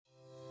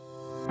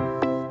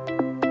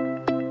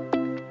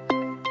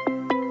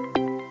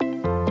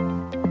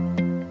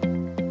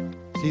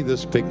see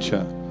this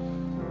picture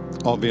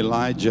of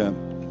Elijah.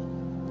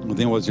 I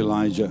think it was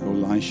Elijah or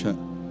Elisha.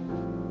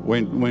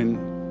 When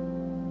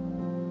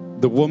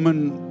the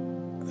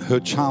woman, her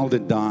child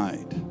had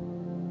died.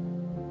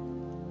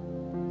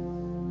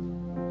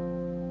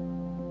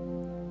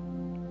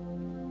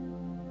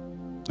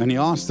 And he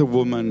asked the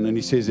woman, and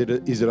he says,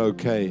 is it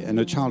okay? And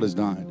her child has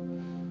died.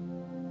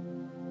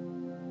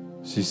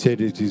 She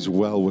said, it is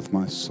well with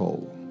my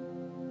soul.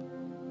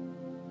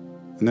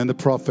 And then the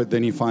prophet,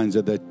 then he finds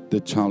out that the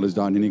child has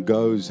died, and he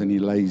goes and he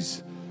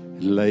lays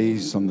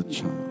on the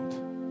child.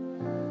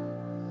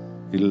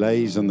 He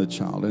lays on the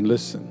child. And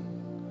listen,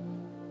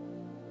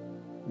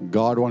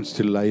 God wants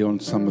to lay on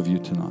some of you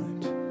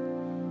tonight.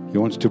 He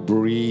wants to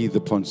breathe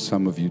upon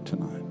some of you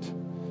tonight.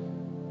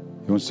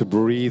 He wants to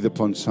breathe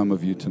upon some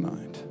of you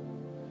tonight.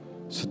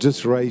 So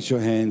just raise your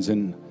hands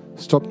and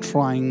stop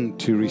trying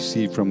to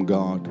receive from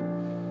God.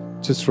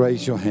 Just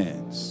raise your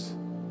hands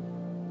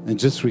and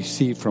just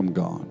receive from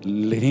God.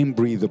 Let Him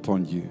breathe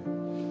upon you.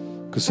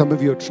 Because some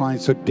of you are trying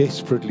so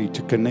desperately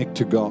to connect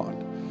to God.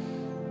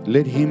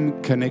 Let Him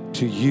connect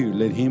to you.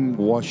 Let Him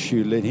wash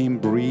you. Let Him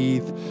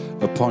breathe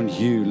upon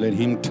you. Let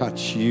Him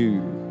touch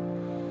you.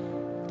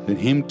 Let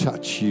Him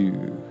touch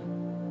you.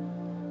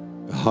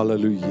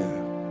 Hallelujah.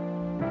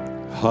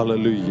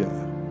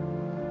 Hallelujah.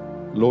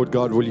 Lord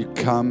God, will you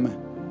come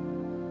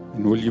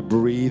and will you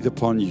breathe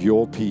upon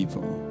your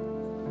people?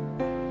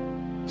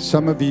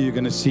 Some of you are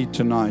going to see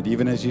tonight,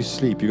 even as you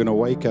sleep, you're going to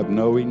wake up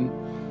knowing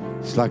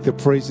it's like the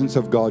presence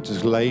of God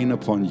just laying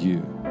upon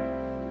you.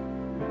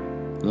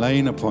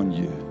 Laying upon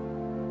you.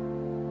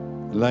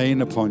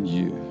 Laying upon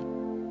you.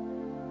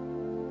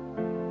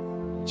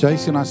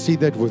 Jason, I see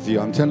that with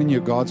you. I'm telling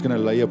you, God's going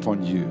to lay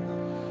upon you.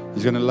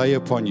 He's going to lay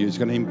upon you. He's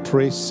going to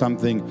impress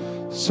something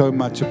so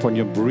much upon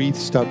you, breathe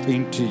stuff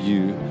into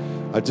you.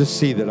 I just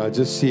see that. I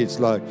just see it's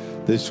like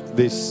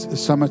there's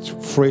so much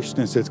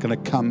freshness that's going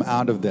to come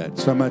out of that.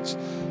 So much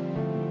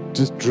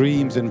just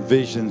dreams and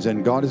visions.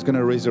 And God is going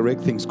to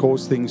resurrect things,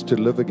 cause things to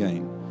live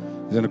again.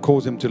 He's going to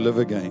cause them to live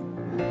again.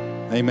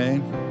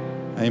 Amen.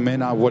 Amen.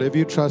 Now, whatever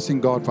you trust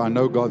in God for, I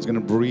know God's going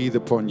to breathe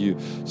upon you.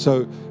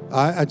 So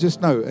I just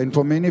know, and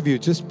for many of you,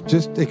 just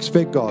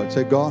expect God.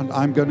 Say, God,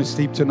 I'm going to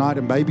sleep tonight,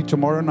 and maybe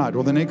tomorrow night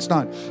or the next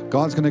night,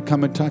 God's going to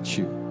come and touch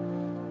you.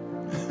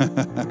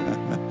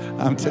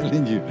 I'm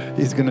telling you,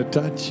 He's going to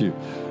touch you.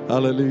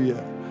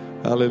 Hallelujah.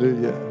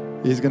 Hallelujah.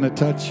 He's going to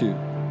touch you.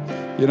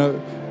 You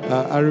know,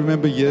 I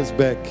remember years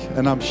back,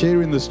 and I'm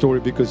sharing this story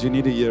because you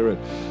need to hear it.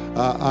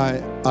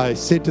 I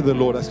said to the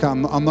Lord, I said,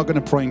 I'm not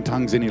going to pray in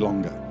tongues any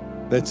longer.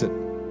 That's it.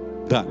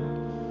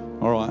 Done.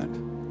 All right.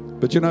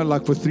 But you know,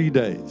 like for 3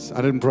 days,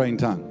 I didn't pray in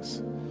tongues.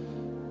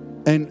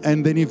 And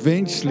then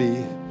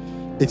eventually,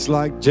 it's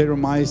like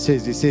Jeremiah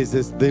says, he says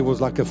this, there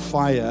was like a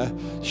fire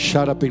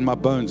shut up in my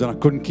bones and I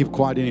couldn't keep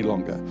quiet any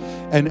longer.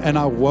 And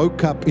I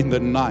woke up in the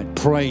night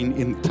praying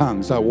in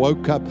tongues. I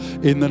woke up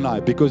in the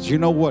night because you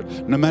know what?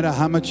 No matter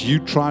how much you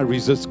try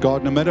resist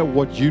God, no matter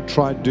what you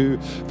try do,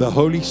 the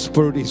Holy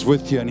Spirit is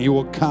with you and He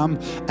will come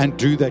and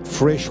do that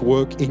fresh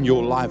work in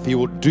your life. He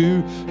will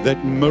do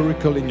that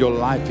miracle in your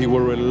life. He will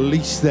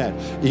release that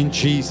in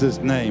Jesus'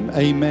 name.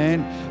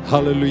 Amen.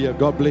 Hallelujah.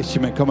 God bless you,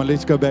 man. Come on,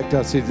 let's go back to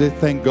our seats. Let's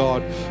thank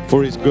God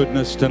for His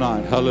goodness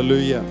tonight.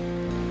 Hallelujah.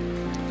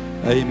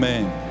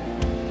 Amen.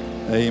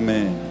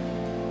 Amen.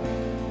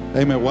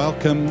 Amen.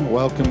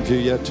 Welcome to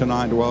you here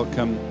tonight.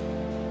 Welcome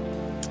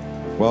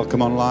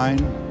online.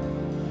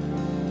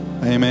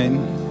 Amen.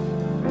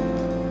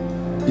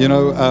 You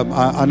know,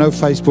 I know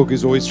Facebook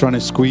is always trying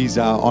to squeeze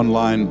our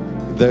online.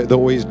 They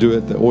always do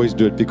it. They always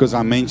do it because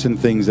I mention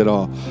things that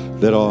are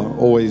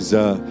always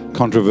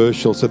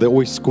controversial. So they're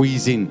always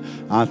squeezing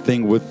our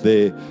thing with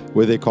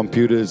their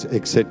computers,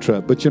 etc.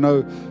 But you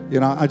know,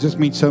 I just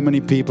meet so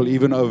many people,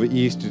 even over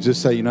East, to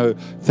just say, you know,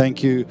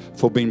 thank you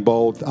for being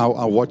bold.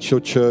 I watch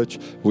your church.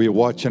 We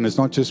watch, and it's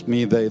not just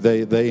me.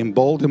 They're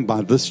emboldened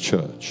by this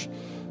church.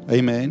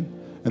 Amen.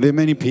 And there are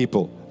many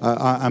people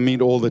I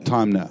meet all the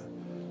time now.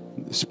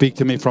 Speak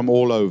to me from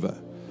all over.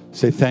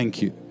 Say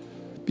thank you.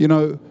 You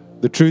know,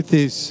 the truth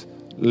is,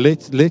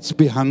 let's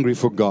be hungry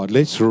for God.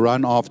 Let's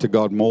run after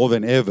God more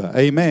than ever.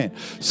 Amen.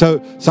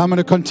 So I'm going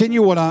to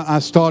continue what I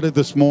started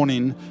this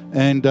morning,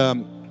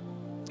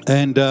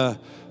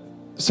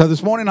 so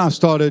this morning I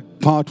started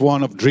part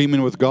 1 of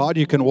Dreaming with God.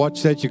 You can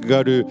watch that. You can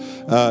go to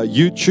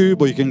YouTube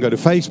or you can go to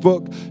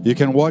Facebook. You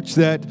can watch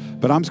that.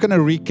 But I'm just going to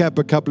recap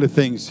a couple of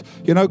things.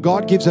 You know,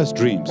 God gives us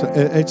dreams.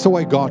 It's the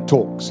way God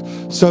talks.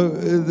 So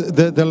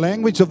the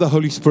language of the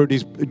Holy Spirit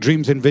is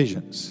dreams and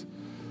visions.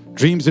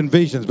 Dreams and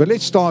visions. But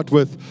let's start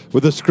with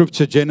the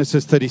scripture,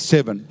 Genesis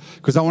 37,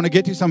 because I want to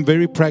get you some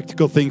very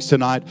practical things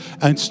tonight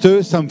and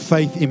stir some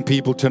faith in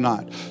people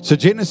tonight. So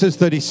Genesis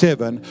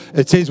 37,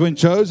 it says, when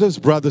Joseph's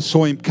brothers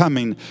saw him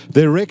coming,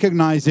 they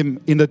recognized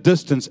him in the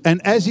distance.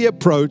 And as he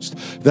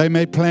approached, they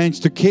made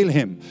plans to kill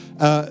him,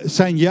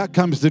 saying, here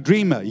comes the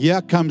dreamer,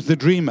 here comes the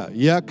dreamer,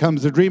 here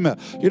comes the dreamer.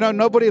 You know,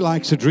 nobody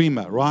likes a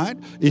dreamer, right?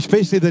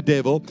 Especially the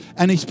devil,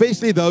 and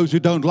especially those who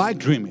don't like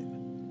dreaming.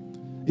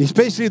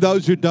 Especially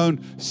those who don't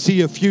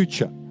see a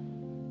future.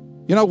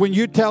 You You know, when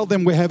you tell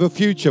them we have a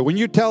future, when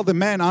you tell them,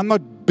 man, I'm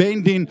not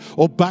bending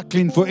or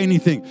buckling for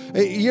anything.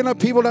 You know,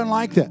 people don't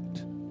like that.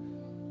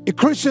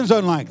 Christians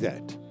don't like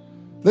that.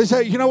 They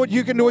say, you know what,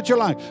 you can do what you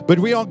like, but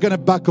we aren't going to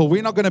buckle.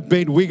 We're not going to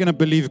bend. We're going to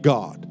believe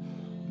God.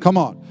 Come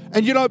on.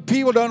 And you know,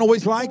 people don't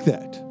always like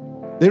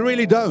that. They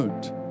really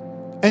don't.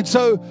 And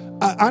so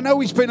I know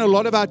we spend a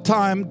lot of our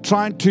time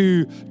trying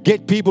to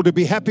get people to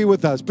be happy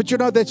with us, but you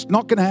know, that's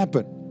not going to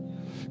happen.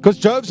 Because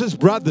Joseph's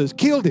brothers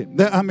killed him.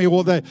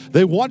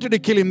 They wanted to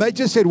kill him. They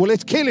just said, well,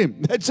 let's kill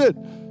him. That's it.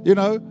 You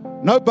know,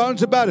 no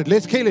bones about it.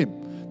 Let's kill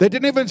him. They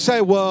didn't even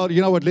say, well,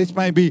 you know what, let's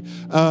maybe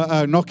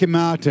knock him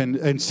out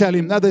and sell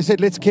him. No, they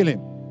said, let's kill him.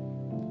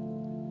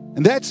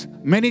 And that's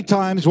many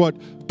times what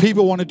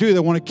people want to do. They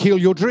want to kill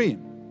your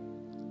dream.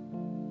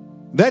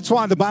 That's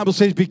why the Bible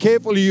says, be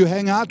careful who you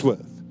hang out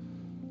with.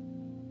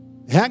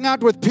 Hang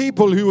out with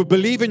people who will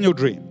believe in your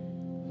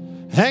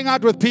dream. Hang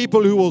out with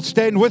people who will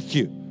stand with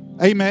you.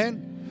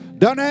 Amen.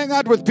 Don't hang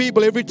out with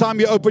people every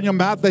time you open your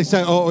mouth, they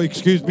say, oh,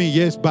 excuse me,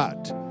 yes,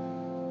 but.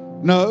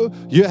 No,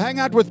 you hang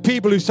out with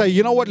people who say,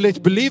 you know what, let's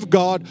believe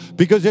God,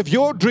 because if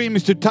your dream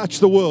is to touch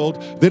the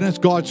world, then it's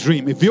God's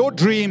dream. If your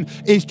dream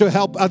is to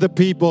help other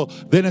people,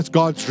 then it's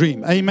God's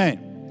dream.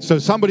 Amen. So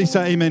somebody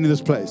say amen in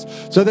this place.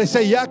 So they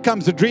say, here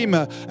comes the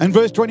dreamer. And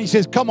verse 20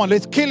 says, come on,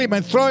 let's kill him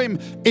and throw him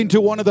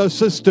into one of those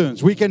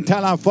cisterns. We can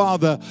tell our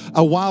father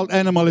a wild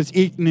animal has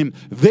eaten him.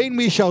 Then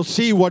we shall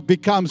see what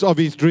becomes of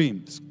his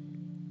dreams.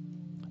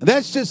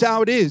 That's just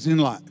how it is in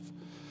life.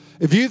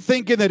 If you're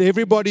thinking that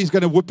everybody's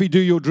going to whoopee-do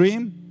your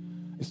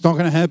dream, it's not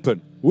going to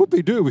happen.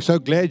 Whoopee-do. We're so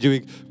glad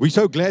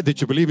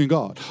that you believe in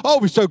God. Oh,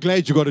 we're so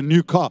glad you got a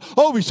new car.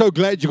 Oh, we're so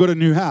glad you got a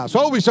new house.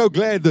 Oh, we're so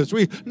glad this.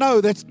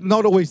 No, that's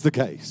not always the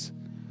case.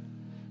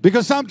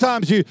 Because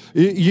sometimes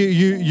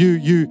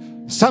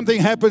something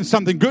happens,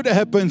 something good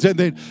happens, and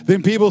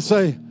then people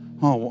say,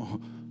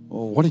 oh,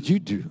 what did you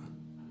do?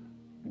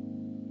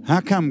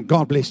 How come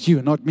God blessed you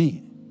and not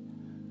me?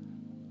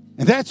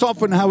 And that's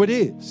often how it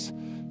is.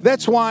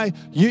 That's why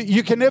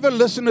you can never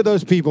listen to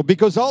those people,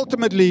 because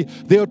ultimately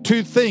there are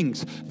two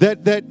things.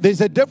 That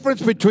there's a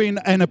difference between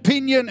an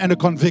opinion and a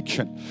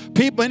conviction.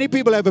 Many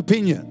people have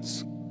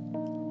opinions,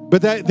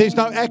 but there's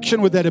no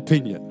action with that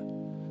opinion.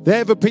 They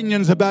have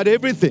opinions about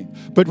everything.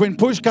 But when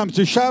push comes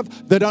to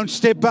shove, they don't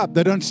step up.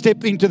 They don't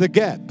step into the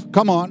gap.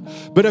 Come on.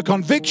 But a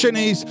conviction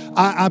is,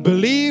 I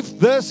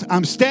believe this.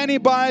 I'm standing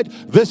by it.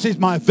 This is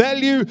my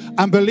value.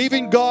 I'm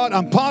believing God.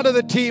 I'm part of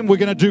the team. We're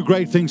going to do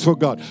great things for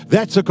God.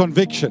 That's a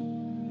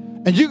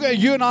conviction. And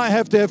you and I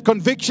have to have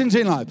convictions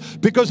in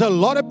life, because a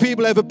lot of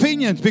people have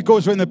opinions,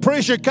 because when the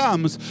pressure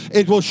comes,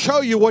 it will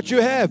show you what you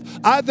have,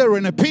 either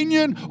an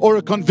opinion or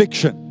a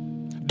conviction.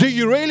 Do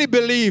you really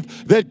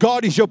believe that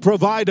God is your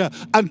provider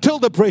until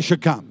the pressure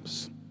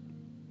comes?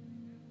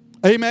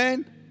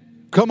 Amen?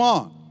 Come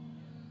on.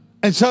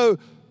 And so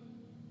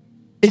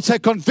it's a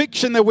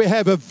conviction that we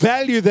have, a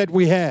value that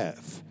we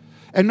have.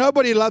 And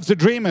nobody loves a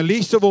dreamer,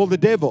 least of all the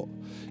devil.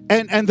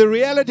 And the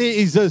reality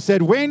is this,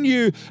 that when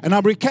you, and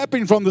I'm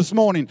recapping from this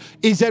morning,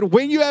 is that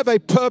when you have a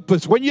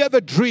purpose, when you have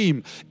a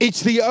dream,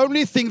 it's the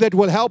only thing that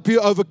will help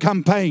you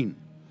overcome pain.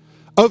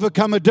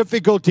 Overcome a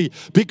difficulty,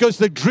 because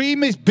the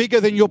dream is bigger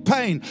than your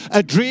pain.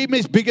 A dream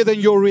is bigger than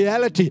your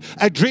reality.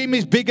 A dream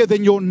is bigger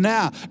than your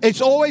now.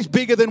 It's always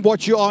bigger than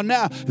what you are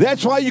now.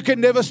 That's why you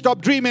can never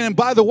stop dreaming. And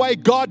by the way,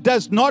 God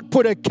does not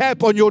put a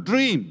cap on your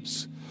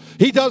dreams.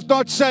 He does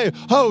not say,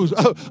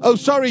 oh,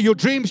 sorry, your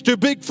dream's too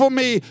big for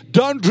me.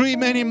 Don't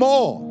dream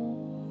anymore.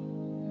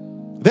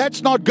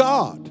 That's not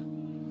God.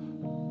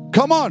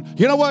 Come on,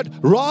 you know what?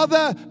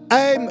 Rather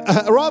aim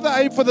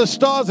for the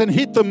stars and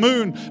hit the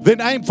moon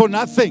than aim for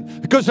nothing.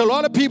 Because a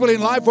lot of people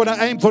in life want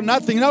to aim for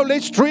nothing. No,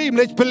 let's dream.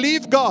 Let's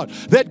believe God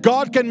that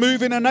God can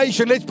move in a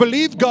nation. Let's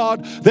believe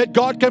God that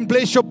God can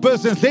bless your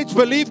business. Let's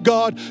believe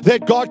God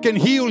that God can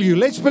heal you.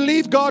 Let's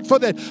believe God for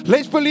that.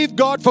 Let's believe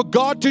God for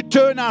God to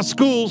turn our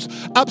schools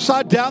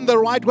upside down the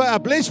right way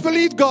up. Let's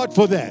believe God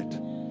for that.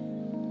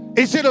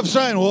 Instead of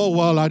saying, oh,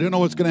 well, I don't know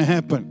what's going to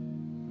happen.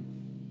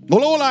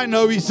 Well, all I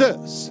know is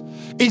this,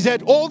 is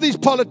that all these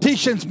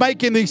politicians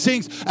making these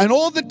things, and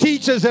all the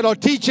teachers that are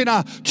teaching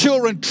our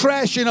children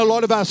trash in a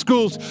lot of our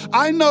schools,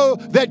 I know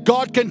that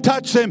God can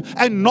touch them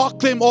and knock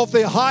them off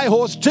their high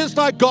horse, just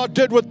like God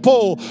did with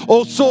Paul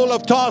or Saul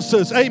of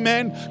Tarsus.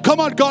 Amen.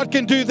 Come on, God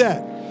can do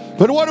that.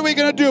 But what are we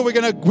going to do? We're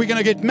going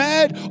to get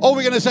mad, or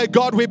we're going to say,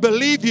 God, we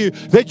believe you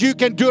that you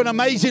can do an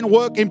amazing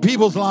work in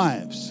people's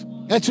lives.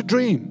 That's a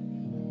dream.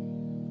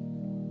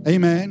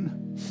 Amen.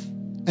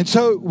 And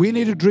so we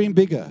need to dream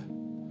bigger.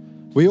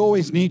 We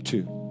always need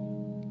to.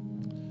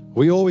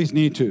 We always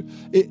need to.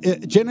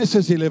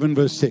 Genesis 11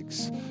 verse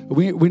 6.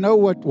 We know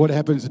what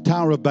happens, the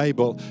Tower of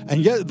Babel.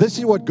 And yet, this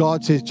is what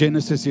God says,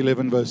 Genesis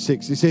 11 verse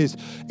 6. He says,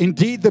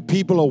 indeed the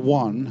people are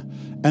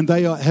one, and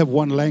they have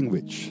one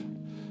language.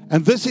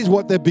 And this is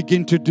what they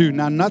begin to do.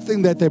 Now,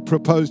 nothing that they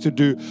propose to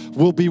do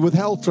will be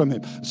withheld from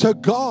him. So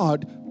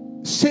God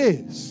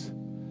says,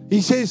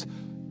 he says,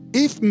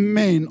 if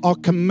men are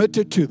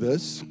committed to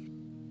this,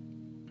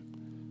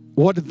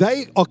 what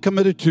they are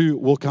committed to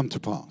will come to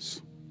pass.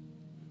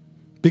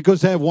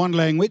 Because they have one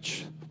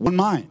language, one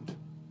mind.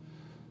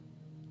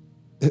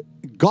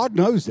 God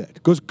knows that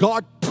because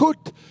God put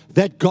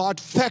that God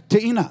factor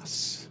in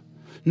us.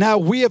 Now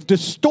we have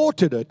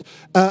distorted it.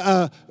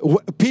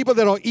 People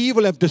that are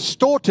evil have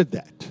distorted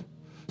that.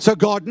 So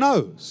God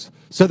knows.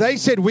 So they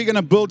said, we're going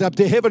to build up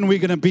to heaven. We're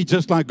going to be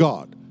just like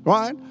God.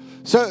 Right?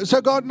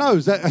 So God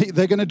knows that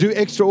they're going to do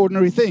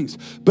extraordinary things.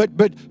 But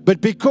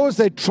because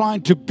they're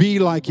trying to be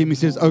like Him, He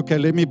says, okay,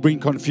 let me bring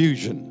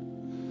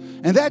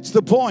confusion. And that's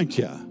the point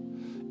here,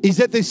 is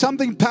that there's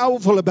something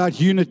powerful about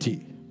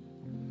unity.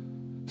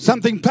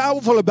 Something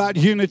powerful about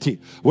unity.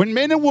 When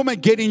men and women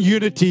get in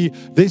unity,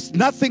 there's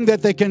nothing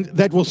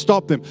that will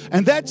stop them.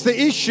 And that's the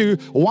issue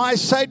why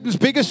Satan's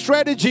biggest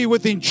strategy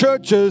within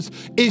churches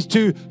is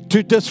to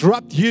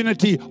disrupt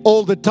unity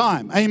all the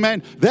time.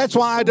 Amen. That's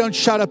why I don't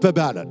shut up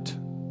about it.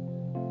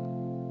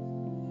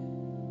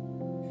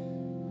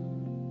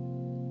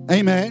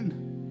 Amen.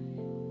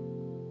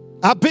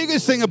 Our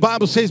biggest thing, the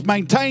Bible says,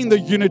 maintain the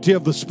unity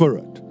of the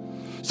Spirit.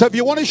 So if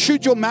you want to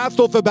shoot your mouth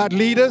off about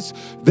leaders,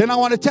 then I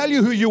want to tell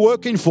you who you're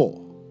working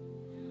for.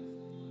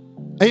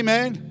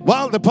 Amen.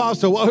 Well, the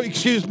pastor, well,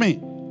 excuse me.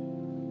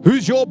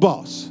 Who's your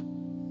boss?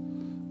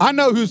 I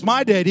know who's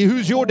my daddy.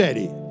 Who's your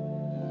daddy?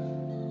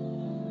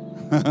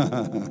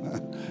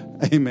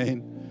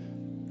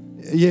 Amen.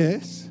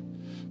 Yes.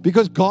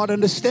 Because God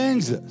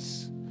understands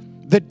this.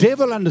 The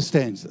devil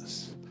understands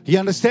this. He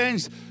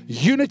understands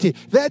unity.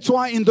 That's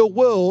why in the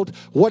world,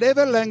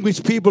 whatever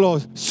language people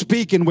are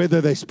speaking,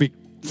 whether they speak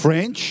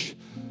French,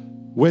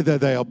 whether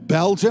they are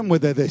Belgian,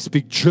 whether they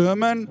speak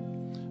German,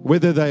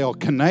 whether they are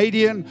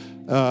Canadian,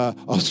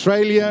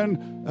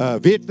 Australian,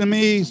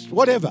 Vietnamese,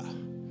 whatever.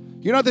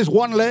 You know, there's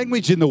one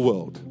language in the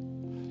world.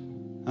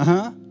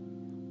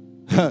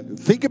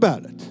 Think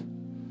about it.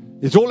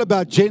 It's all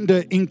about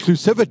gender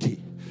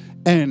inclusivity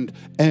and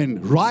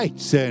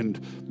rights. And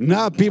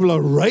now people are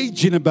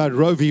raging about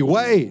Roe v.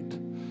 Wade.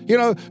 You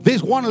know,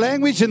 there's one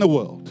language in the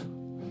world.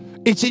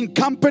 It's in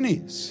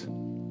companies.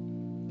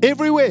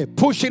 Everywhere,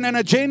 pushing an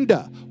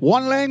agenda.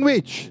 One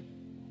language.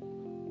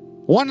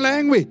 One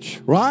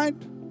language, right?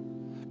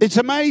 It's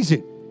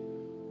amazing.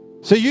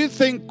 So you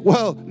think,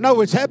 well, no,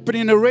 it's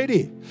happening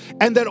already.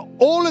 And that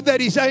all of that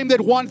is aimed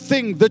at one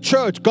thing, the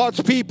church,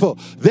 God's people,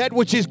 that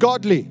which is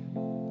godly.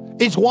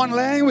 It's one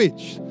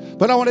language.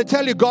 But I want to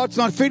tell you, God's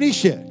not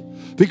finished yet.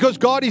 Because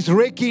God is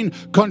wreaking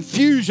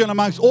confusion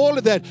amongst all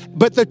of that.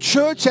 But the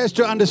church has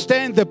to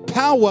understand the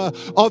power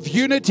of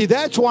unity.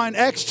 That's why in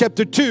Acts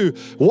chapter 2,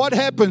 what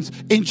happens?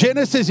 In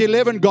Genesis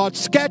 11, God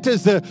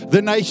scatters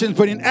the nations.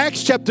 But in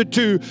Acts chapter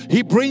 2,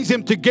 He brings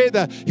them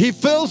together. He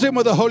fills them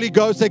with the Holy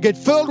Ghost. They get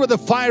filled with the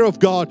fire of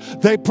God.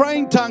 They pray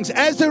in tongues.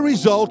 As a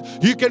result,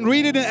 you can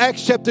read it in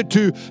Acts chapter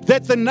 2,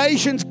 that the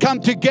nations come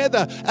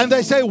together. And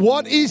they say,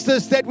 what is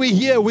this that we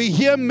hear? We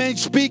hear men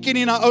speaking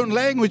in our own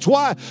language.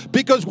 Why?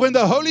 Because when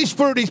the Holy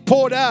Spirit is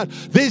poured out,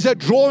 there's a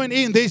drawing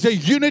in, there's a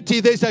unity,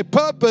 there's a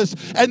purpose,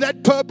 and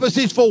that purpose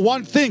is for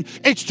one thing.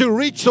 It's to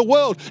reach the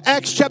world.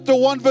 Acts chapter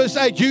 1 verse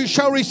 8, you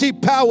shall receive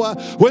power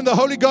when the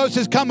Holy Ghost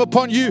has come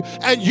upon you,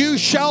 and you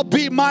shall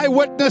be my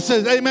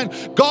witnesses. Amen.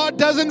 God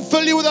doesn't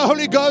fill you with the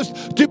Holy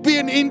Ghost to be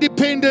an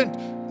independent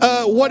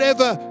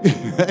whatever.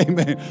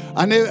 Amen.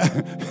 I never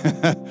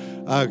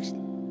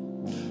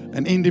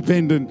an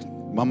independent,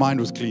 my mind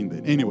was clean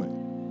then. Anyway.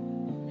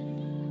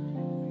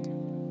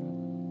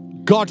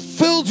 God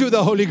fills you with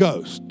the Holy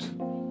Ghost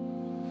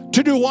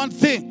to do one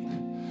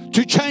thing,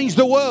 to change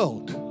the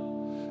world.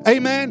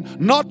 Amen.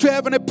 Not to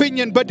have an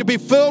opinion, but to be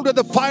filled with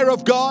the fire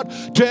of God,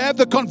 to have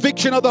the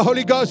conviction of the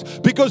Holy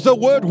Ghost. Because the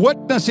word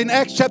witness in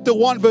Acts chapter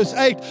 1 verse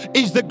 8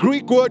 is the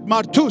Greek word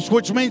martus,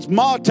 which means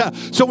martyr.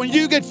 So when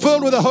you get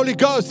filled with the Holy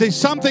Ghost, there's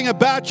something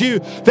about you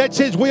that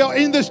says we are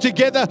in this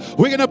together.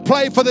 We're going to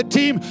play for the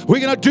team. We're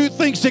going to do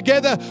things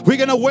together. We're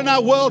going to win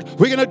our world.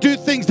 We're going to do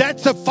things.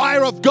 That's the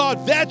fire of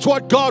God. That's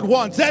what God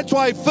wants. That's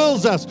why He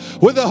fills us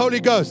with the Holy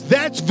Ghost.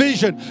 That's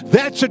vision.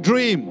 That's a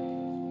dream.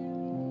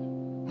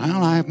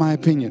 I have my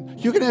opinion.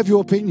 You can have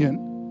your opinion.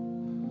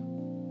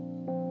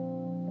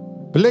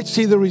 But let's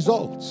see the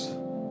results.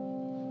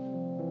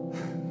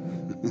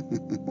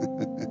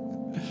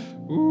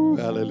 Ooh,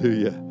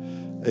 hallelujah.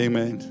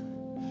 Amen.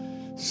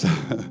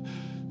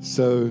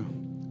 So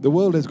the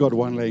world has got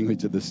one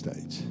language at this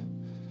stage.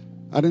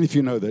 I don't know if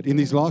you know that. In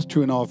these last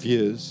 2.5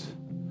 years,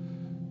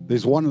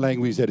 there's one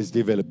language that is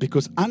developed.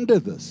 Because under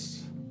this,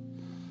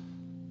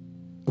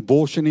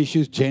 abortion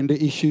issues, gender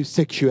issues,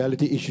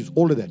 sexuality issues,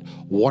 all of that.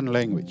 One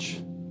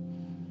language.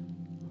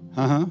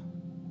 You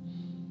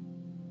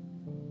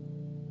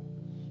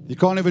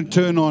can't even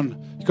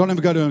you can't even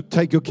go to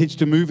take your kids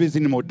to movies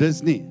anymore,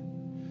 Disney.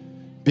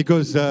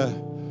 Because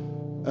Buzz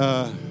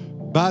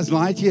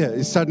Lightyear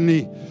is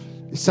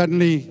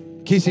suddenly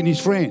kissing his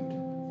friend.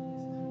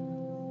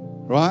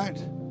 Right?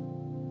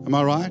 Am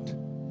I right?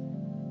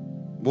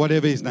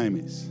 Whatever his name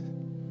is.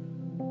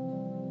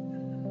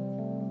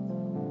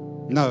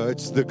 No,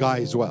 it's the guy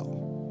as well.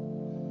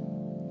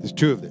 There's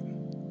two of them.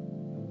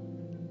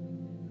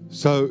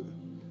 So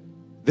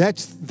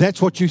that's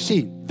what you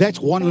see. That's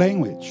one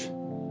language.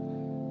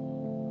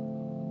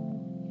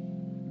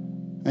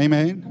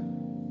 Amen.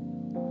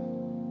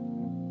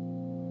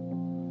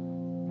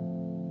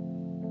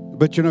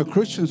 But you know,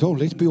 Christians, oh,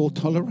 let's be all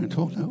tolerant.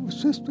 Oh, no,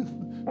 it's just,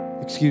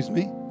 excuse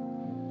me.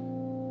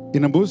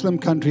 In a Muslim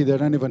country, they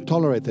don't even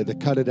tolerate that. They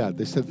cut it out.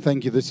 They said,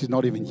 thank you, this is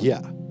not even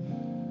here.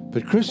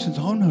 But Christians,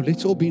 oh no,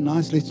 let's all be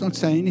nice. Let's not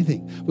say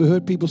anything. We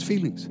hurt people's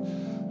feelings.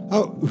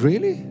 Oh,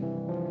 really?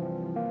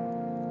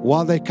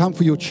 While they come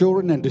for your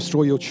children and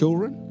destroy your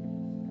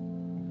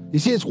children? You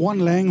see, it's one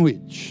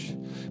language.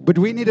 But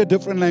we need a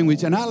different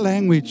language. And our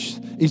language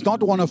is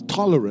not one of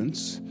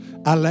tolerance.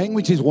 Our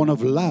language is one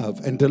of love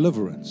and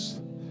deliverance.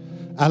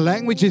 Our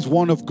language is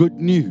one of good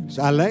news.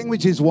 Our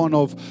language is one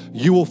of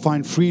you will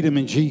find freedom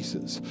in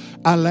Jesus.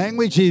 Our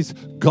language is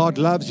God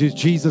loves you,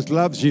 Jesus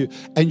loves you,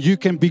 and you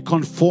can be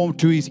conformed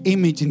to His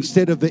image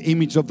instead of the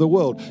image of the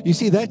world. You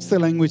see, that's the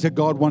language that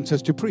God wants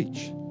us to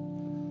preach.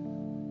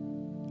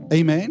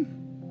 Amen?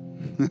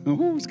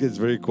 Ooh, it gets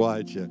very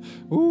quiet here.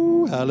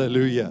 Ooh,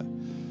 hallelujah.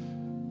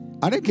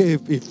 I don't care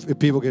if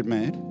people get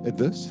mad at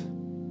this.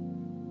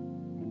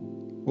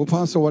 Well,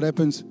 Pastor, what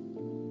happens?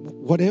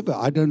 Whatever.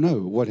 I don't know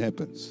what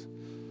happens.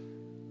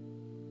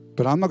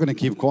 But I'm not going to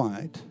keep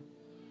quiet.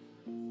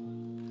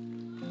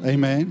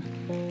 Amen.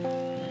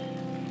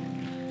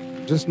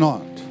 Just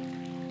not.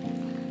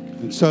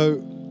 And so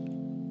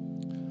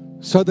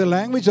the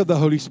language of the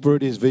Holy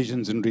Spirit is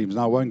visions and dreams.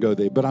 Now, I won't go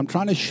there, but I'm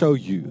trying to show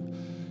you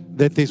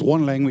that there's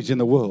one language in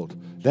the world.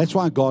 That's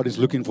why God is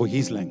looking for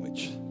His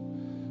language.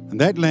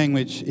 And that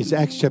language is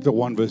Acts chapter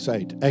 1, verse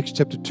 8. Acts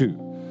chapter 2.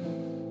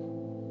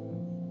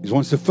 He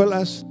wants to fill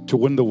us to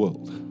win the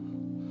world.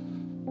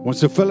 He wants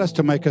to fill us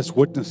to make us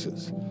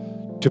witnesses.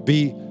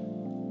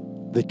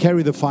 They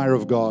carry the fire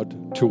of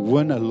God to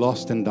win a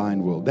lost and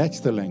dying world. That's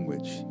the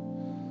language.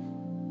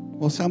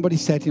 Well, somebody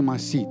sat in my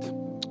seat.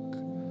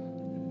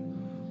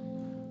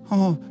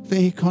 Oh,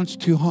 the aircon's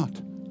too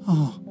hot.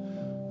 Oh,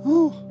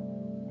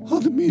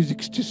 the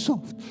music's too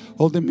soft.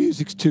 Oh, the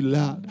music's too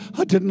loud.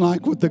 I didn't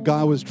like what the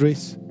guy was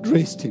dressed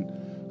in.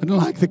 I didn't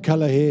like the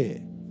color hair.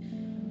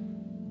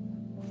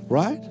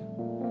 Right?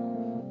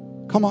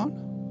 Come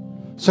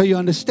on. So you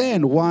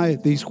understand why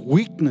there's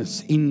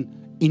weakness in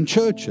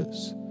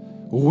churches,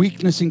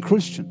 weakness in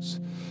Christians,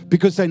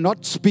 because they're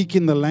not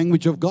speaking the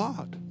language of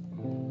God.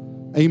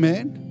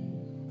 Amen.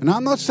 And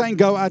I'm not saying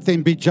go out there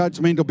and be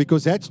judgmental,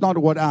 because that's not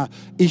what our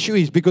issue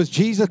is, because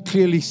Jesus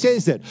clearly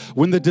says that.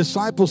 When the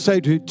disciples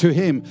say to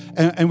Him,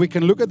 and we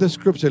can look at the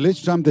scripture,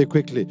 let's jump there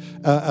quickly.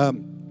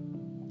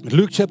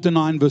 Luke chapter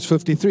 9, verse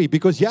 53,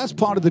 because here's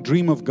part of the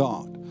dream of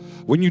God.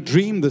 When you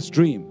dream this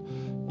dream,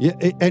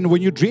 and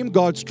when you dream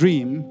God's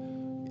dream,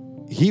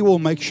 He will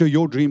make sure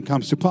your dream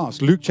comes to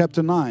pass. Luke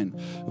chapter 9,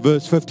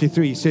 verse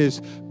 53 says,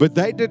 but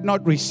they did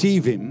not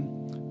receive Him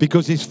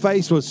because His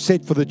face was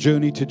set for the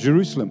journey to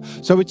Jerusalem.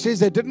 So it says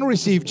they didn't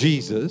receive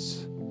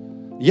Jesus.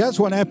 Here's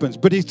what happens.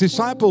 But His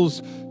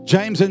disciples,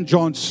 James and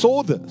John,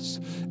 saw this.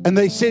 And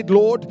they said,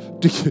 Lord,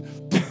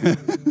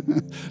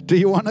 do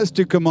you want us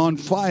to command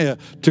fire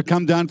to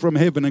come down from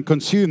heaven and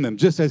consume them,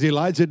 just as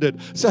Elijah did?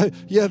 So,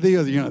 yeah,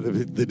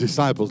 the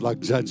disciples, like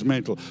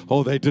judgmental.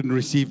 Oh, they didn't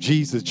receive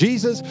Jesus.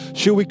 Jesus,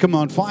 should we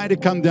command fire to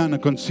come down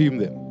and consume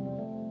them?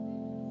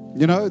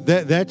 You know,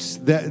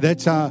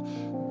 that's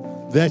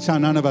how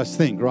none of us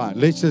think, right?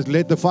 Let's just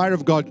let the fire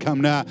of God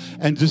come now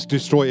and just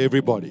destroy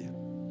everybody.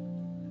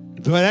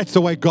 That's the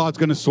way God's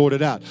going to sort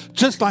it out.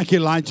 Just like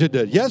Elijah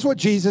did. Here's what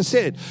Jesus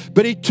said.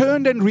 But He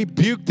turned and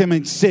rebuked them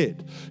and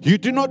said, you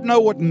do not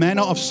know what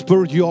manner of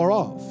spirit you are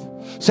of.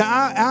 So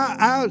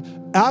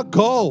our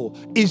goal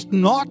is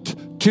not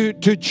to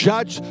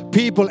judge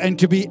people and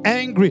to be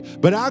angry,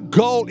 but our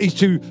goal is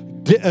to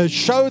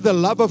show the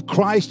love of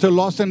Christ to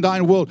lost and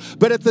dying world.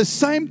 But at the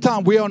same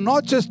time, we are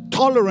not just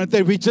tolerant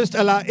that we just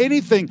allow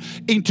anything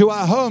into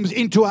our homes,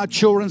 into our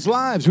children's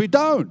lives. We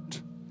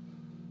don't.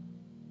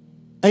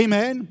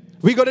 Amen.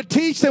 We got to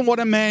teach them what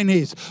a man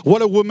is,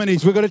 what a woman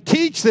is. We've got to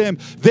teach them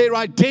their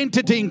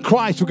identity in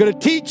Christ. We've got to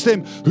teach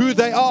them who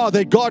they are,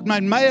 that God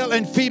made male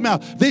and female.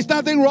 There's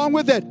nothing wrong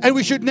with that. And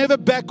we should never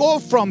back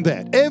off from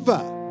that, ever.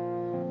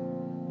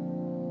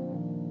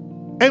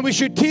 And we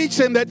should teach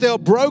them that there are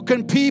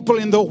broken people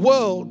in the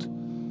world,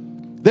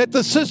 that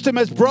the system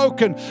has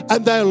broken,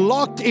 and they're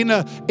locked in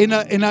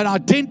an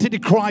identity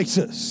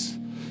crisis.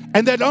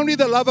 And that only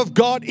the love of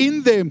God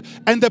in them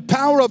and the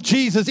power of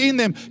Jesus in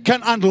them can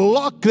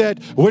unlock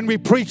that when we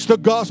preach the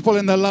gospel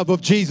and the love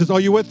of Jesus. Are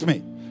you with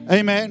me?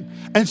 Amen.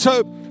 And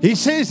so He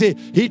says here,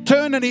 He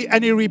turned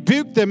and he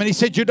rebuked them, and He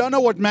said, you don't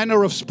know what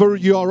manner of spirit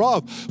you are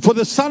of. For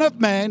the Son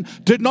of Man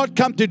did not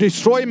come to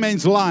destroy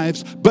men's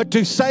lives, but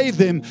to save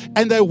them.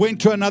 And they went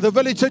to another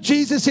village. So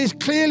Jesus says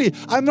clearly,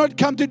 I'm not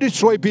come to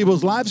destroy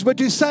people's lives, but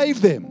to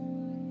save them.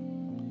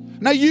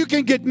 Now you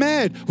can get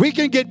mad. We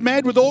can get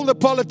mad with all the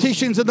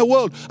politicians in the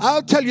world.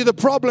 I'll tell you the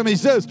problem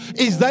is this,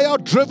 is they are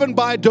driven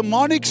by a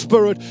demonic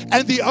spirit,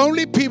 and the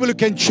only people who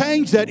can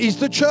change that is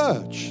the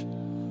church.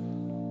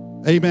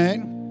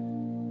 Amen.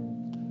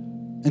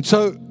 And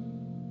so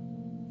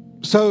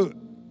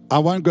I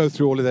won't go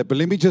through all of that, but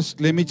let me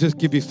just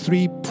give you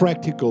 3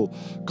 practical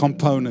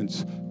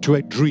components to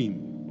a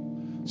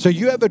dream. So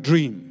you have a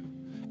dream.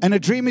 And a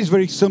dream is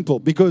very simple,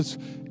 because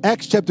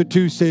Acts chapter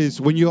 2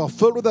 says when you are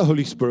filled with the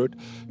Holy Spirit,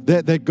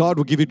 that God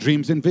will give you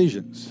dreams and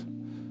visions.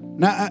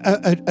 Now,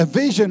 a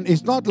vision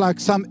is not like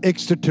some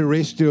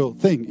extraterrestrial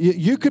thing.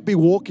 You could be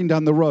walking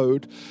down the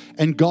road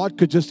and God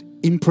could just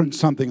imprint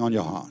something on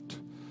your heart.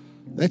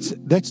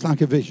 That's like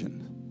a vision.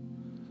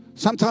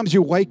 Sometimes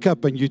you wake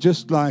up and you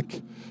just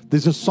like,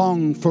 there's a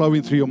song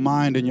flowing through your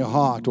mind and your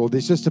heart, or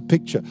there's just a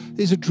picture.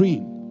 There's a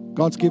dream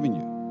God's given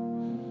you.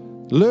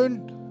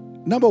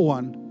 Number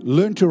one,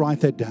 learn to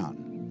write that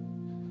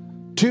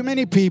down. Too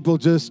many people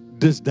just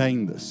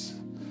disdain this,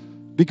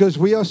 because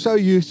we are so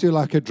used to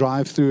like a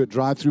drive-through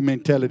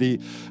mentality,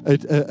 a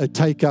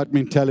takeout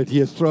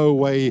mentality, a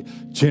throwaway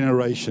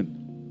generation.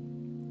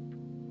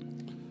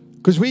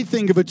 Because we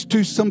think if it's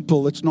too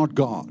simple, it's not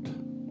God.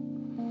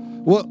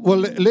 Well,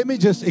 let me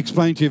just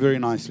explain to you very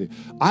nicely.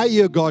 I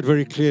hear God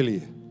very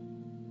clearly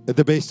at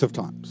the best of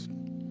times,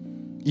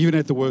 even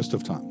at the worst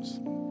of times.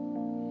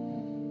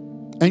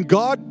 And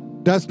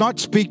God does not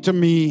speak to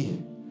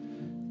me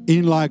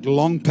in like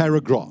long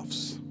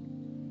paragraphs.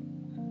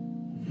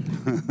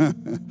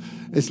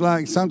 It's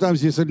like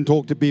sometimes you sit and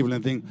talk to people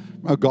and think,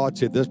 oh, God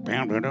said this,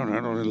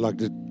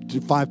 like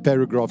 5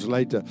 paragraphs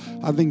later.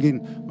 I'm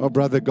thinking, oh,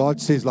 brother,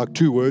 God says like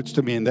 2 words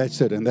to me and that's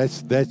it. And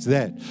that's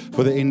that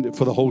for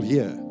the whole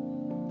year.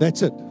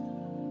 That's it.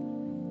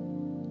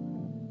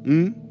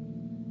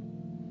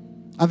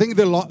 I think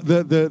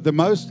the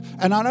most,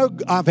 and I know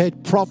I've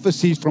had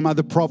prophecies from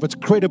other prophets,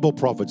 credible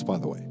prophets, by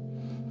the way,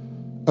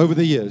 over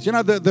the years. You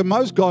know, the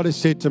most God has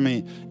said to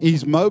me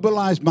is,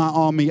 mobilize my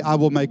army, I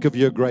will make of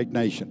you a great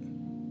nation.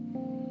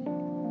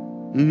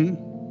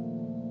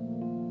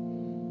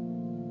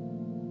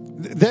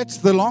 That's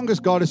the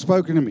longest God has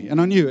spoken to me. And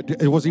I knew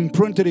it was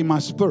imprinted in my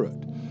spirit.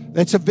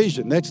 That's a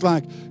vision. That's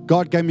like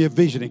God gave me a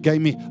vision.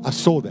 I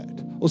saw that.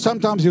 Or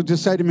sometimes he'll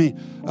just say to me,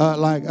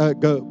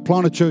 go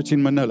plant a church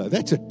in Manila.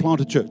 That's it,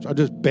 plant a church. I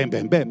just bam,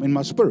 bam, bam in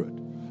my spirit.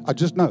 I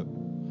just know.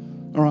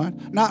 All right.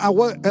 Now,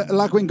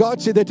 like when God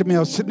said that to me, I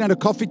was sitting at a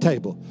coffee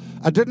table.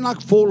 I didn't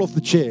like fall off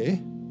the chair.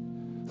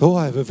 Oh,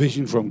 I have a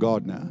vision from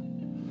God now.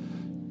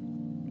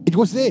 It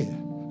was there.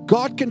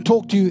 God can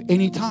talk to you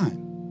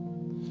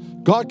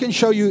anytime. God can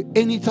show you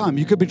anytime.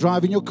 You could be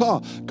driving your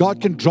car. God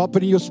can drop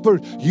it in your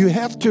spirit. You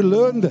have to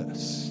learn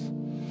this,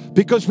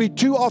 because we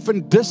too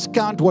often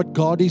discount what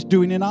God is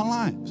doing in our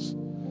lives.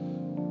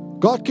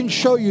 God can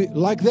show you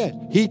like that.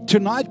 He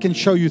tonight can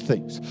show you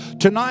things.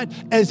 Tonight,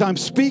 as I'm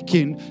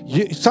speaking,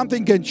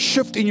 something can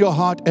shift in your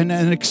heart and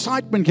an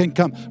excitement can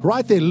come.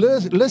 Right there,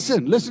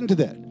 listen to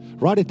that.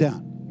 Write it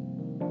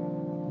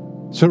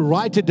down. So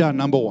write it down,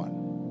 number one.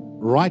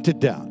 Write it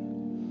down.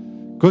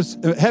 Because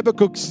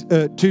Habakkuk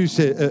 2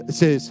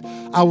 says,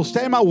 I will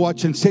stay my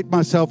watch and set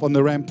myself on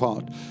the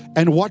rampart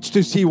and watch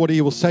to see what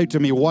he will say to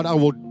me, what I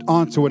will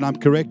answer when I'm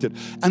corrected.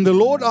 And the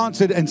Lord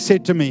answered and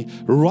said to me,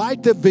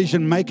 write the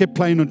vision, make it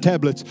plain on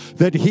tablets,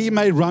 that he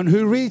may run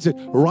who reads it.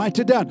 Write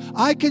it down.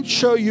 I can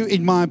show you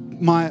in my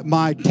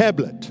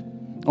tablet,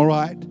 all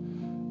right?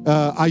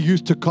 I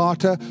use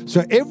Takata.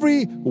 So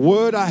every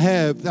word I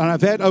have, and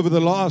I've had over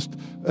the last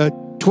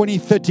 20,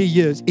 30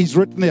 years, is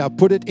written there. I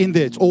put it in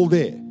there. It's all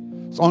there.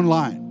 It's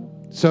online.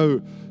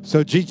 So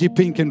Gigi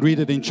Ping can read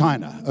it in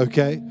China,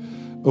 okay?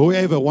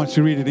 Whoever wants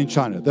to read it in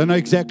China. They know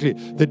exactly.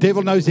 The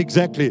devil knows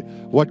exactly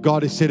what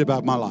God has said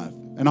about my life.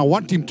 And I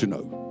want him to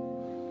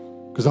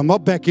know, because I'm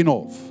not backing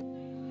off.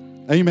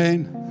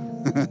 Amen.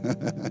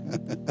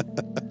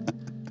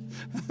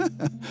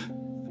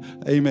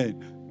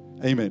 Amen.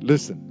 Amen.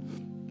 Listen.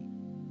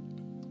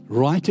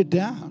 Write it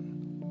down.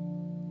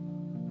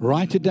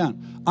 Write it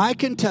down. I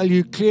can tell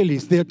you clearly,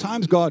 there are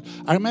times God,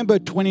 I remember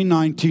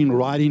 2019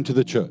 writing to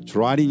the church,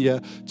 writing here,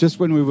 just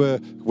when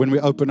we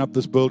opened up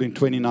this building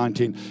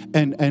 2019,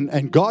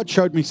 and God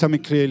showed me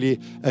something clearly,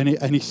 and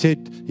he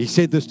said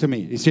this to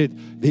me. He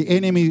said, the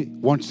enemy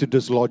wants to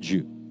dislodge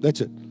you.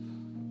 That's it.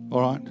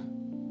 All right?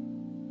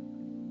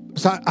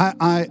 So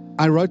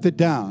I wrote it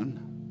down.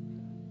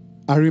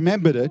 I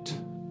remembered it,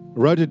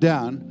 wrote it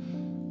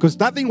down, because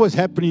nothing was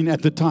happening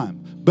at the time.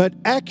 But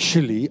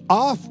actually,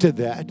 after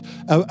that,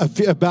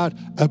 about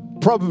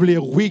probably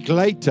a week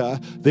later,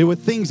 there were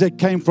things that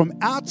came from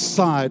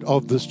outside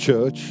of this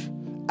church,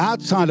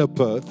 outside of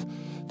Perth,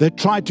 that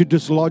tried to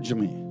dislodge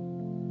me.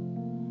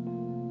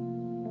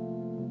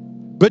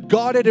 But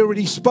God had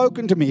already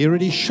spoken to me. He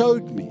already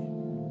showed me.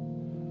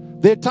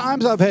 There are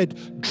times I've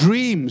had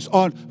dreams,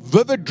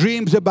 vivid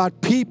dreams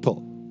about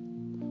people.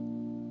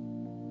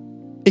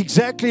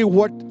 Exactly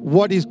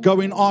what is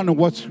going on and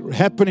what's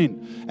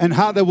happening and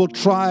how they will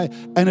try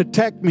and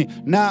attack me.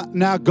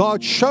 Now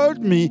God showed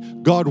me,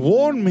 God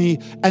warned me,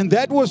 and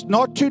that was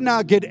not to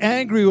now get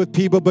angry with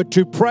people, but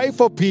to pray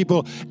for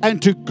people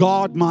and to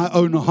guard my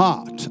own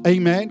heart.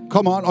 Amen.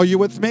 Come on, are you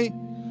with me?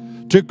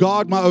 To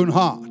guard my own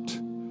heart.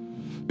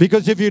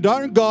 Because if you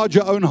don't guard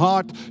your own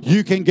heart,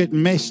 you can get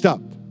messed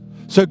up.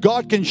 So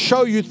God can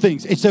show you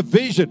things. It's a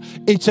vision.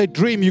 It's a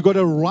dream. You've got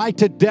to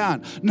write it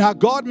down. Now,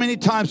 God many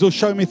times will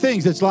show me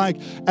things. It's like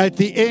at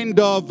the end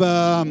of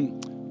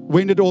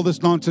when did all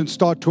this nonsense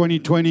start?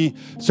 2020.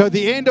 So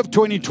the end of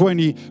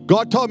 2020,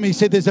 God told me, He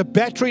said, there's a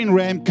battering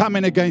ram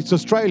coming against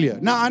Australia.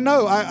 Now, I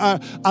know,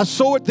 I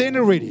saw it then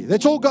already.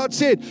 That's all God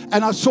said.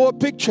 And I saw a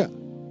picture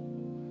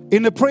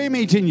in the prayer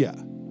meeting here.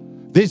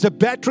 There's a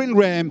battering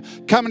ram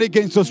coming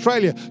against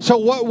Australia. So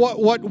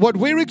what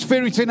we're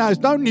experiencing now is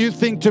no new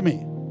thing to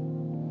me,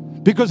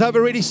 because I've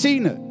already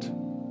seen it.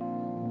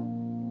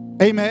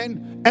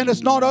 Amen. And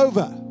it's not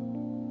over.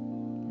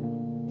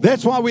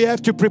 That's why we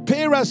have to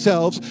prepare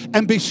ourselves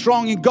and be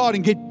strong in God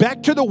and get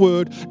back to the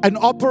Word and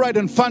operate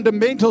on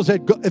fundamentals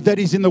that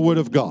is in the Word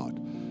of God.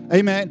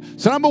 Amen.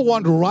 So number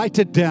one, write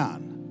it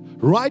down.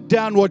 Write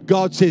down what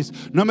God says,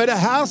 no matter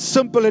how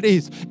simple it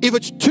is. If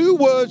it's 2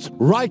 words,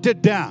 write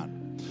it down.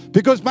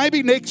 Because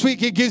maybe next week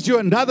He gives you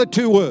another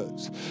 2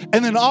 words.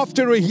 And then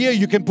after a year,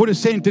 you can put a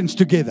sentence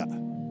together.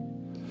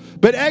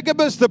 But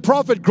Agabus, the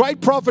prophet,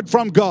 great prophet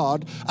from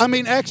God,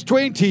 Acts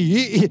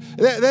 20,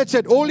 that's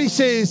it. All he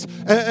says,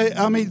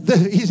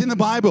 he's in the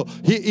Bible.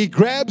 He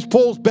grabs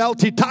Paul's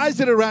belt, he ties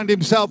it around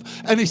himself,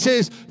 and he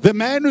says, the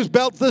man whose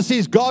belt this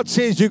is, God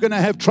says you're going to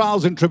have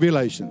trials and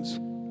tribulations.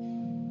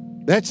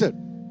 That's it.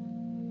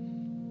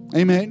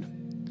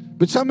 Amen.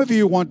 But some of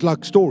you want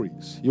like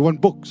stories. You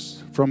want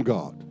books from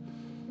God.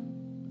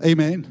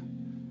 Amen.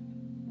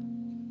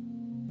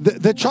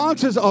 The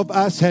chances of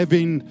us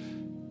having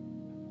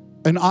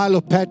an Isle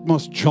of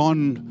Patmos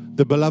John,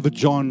 the beloved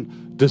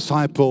John,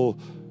 disciple,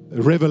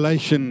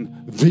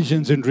 revelation,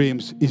 visions and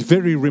dreams is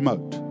very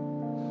remote.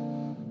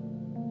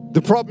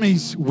 The problem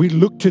is we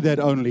look to that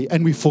only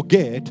and we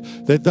forget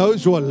that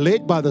those who are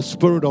led by the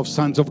Spirit of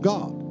sons of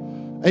God,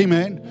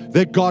 amen,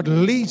 that God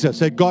leads us,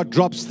 that God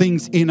drops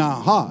things in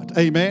our heart,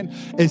 amen.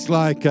 It's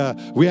like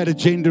we had a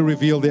gender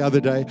reveal the other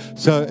day,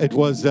 so it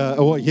was,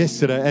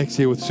 yesterday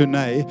actually with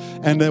Sune,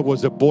 and there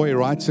was a boy,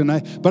 right,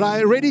 Sune? But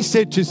I already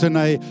said to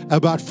Sune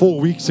about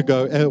 4 weeks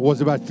ago, it was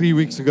about 3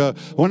 weeks ago,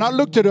 when I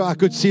looked at her, I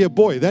could see a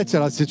boy. That's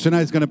it. I said,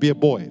 Sune is going to be a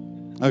boy,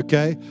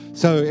 okay?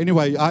 So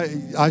anyway,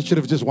 I should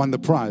have just won the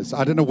prize.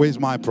 I don't know, where's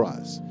my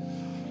prize?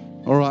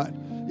 All right.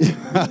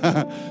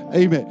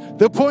 Amen.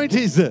 The point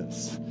is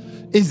this.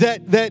 Is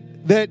that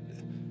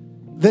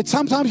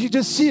sometimes you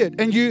just see it,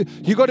 and you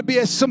got to be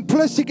as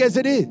simplistic as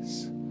it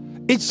is.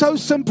 It's so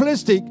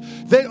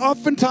simplistic that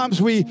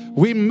oftentimes we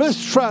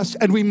mistrust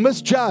and we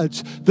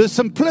misjudge the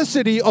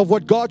simplicity of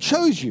what God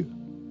shows you.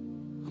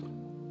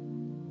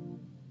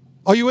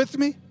 Are you with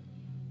me?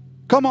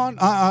 Come on,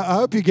 I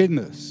hope you're getting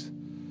this.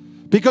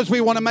 Because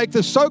we want to make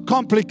this so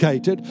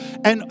complicated,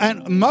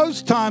 and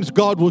most times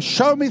God will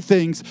show me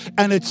things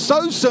and it's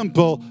so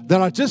simple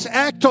that I just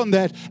act on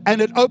that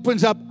and it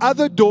opens up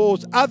other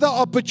doors, other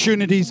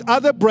opportunities,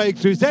 other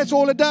breakthroughs. That's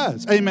all it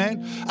does.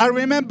 Amen. I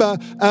remember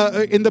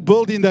in the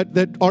building,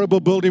 that horrible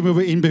building we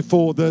were in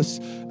before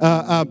this,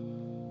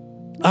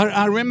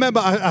 I remember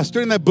I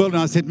stood in that building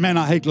and I said, man,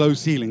 I hate low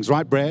ceilings,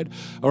 right, Brad?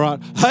 All right,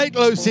 I hate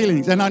low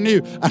ceilings. And I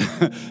knew,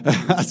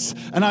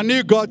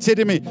 God said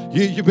to me,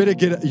 you better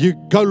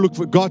go look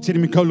for, God said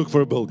to me, go look for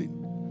a building,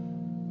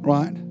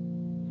 right?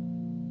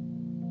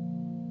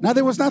 Now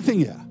there was nothing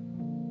here.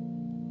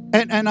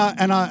 And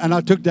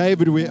I took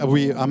David,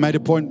 I made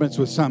appointments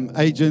with some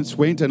agents,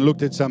 went and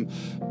looked at some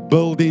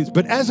buildings.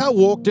 But as I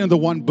walked into the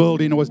one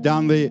building, it was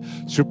down the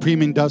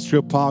Supreme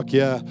Industrial Park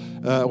here,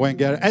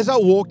 Wangara. As I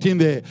walked in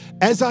there,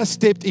 as I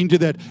stepped into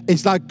that,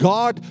 it's like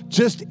God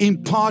just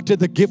imparted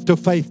the gift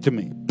of faith to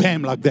me.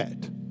 Bam, like that.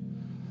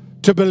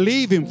 To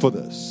believe Him for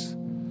this.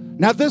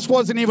 Now, this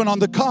wasn't even on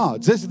the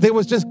cards. There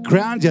was just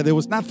ground here. There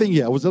was nothing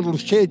here. It was a little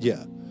shed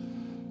here.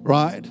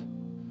 Right?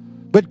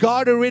 But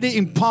God already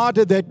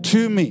imparted that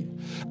to me.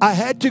 I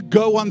had to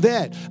go on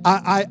that.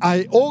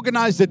 I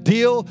organized a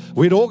deal.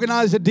 We'd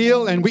organized a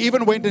deal, and we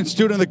even went and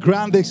stood on the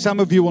ground there. Some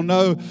of you will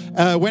know.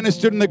 Went and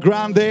stood on the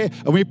ground there,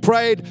 and we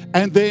prayed.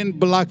 And then,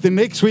 like the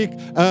next week,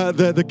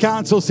 the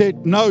council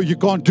said, no, you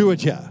can't do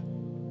it here.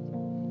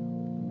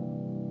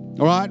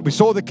 All right? We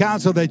saw the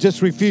council. They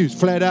just refused,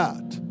 flat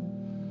out.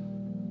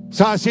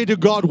 So I said to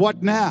God,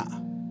 what now?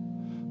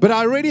 But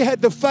I already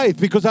had the faith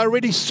because I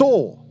already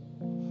saw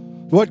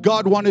what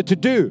God wanted to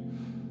do.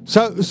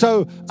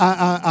 So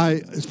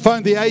I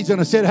phoned the agent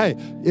and I said, hey,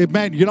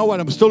 man, you know what?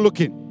 I'm still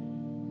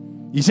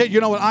looking. He said, you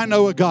know what? I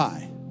know a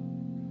guy,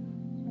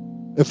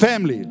 a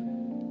family.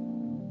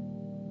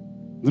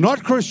 They're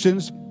not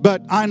Christians,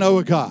 but I know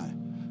a guy.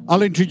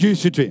 I'll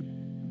introduce you to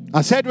him.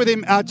 I sat with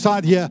him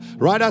outside here,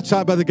 right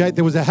outside by the gate.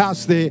 There was a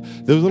house there.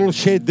 There was a little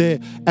shed there.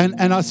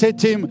 And I said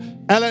to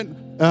him, Alan,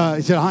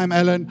 he said, hi, I'm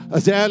Alan. I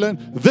said,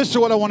 Alan, this is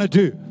what I want to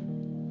do.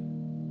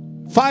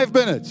 5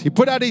 minutes. He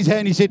put out his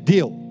hand. He said,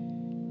 deal.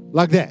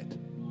 Like that.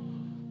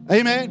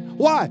 Amen.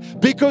 Why?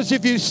 Because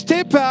if you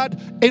step out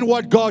in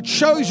what God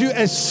shows you,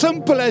 as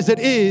simple as it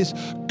is,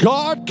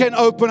 God can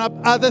open up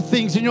other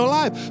things in your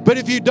life. But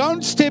if you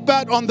don't step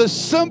out on the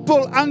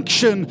simple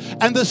unction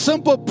and the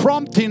simple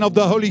prompting of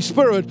the Holy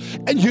Spirit,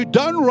 and you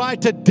don't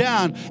write it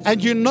down,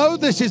 and you know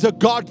this is a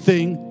God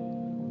thing,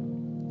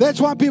 That's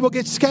why people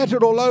get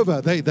scattered all over.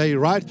 They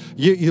right?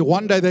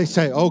 One day they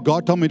say, oh,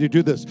 God told me to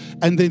do this.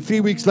 And then 3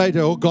 weeks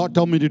later, oh, God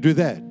told me to do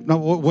that. Now,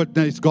 what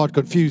is God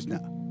confused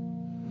now?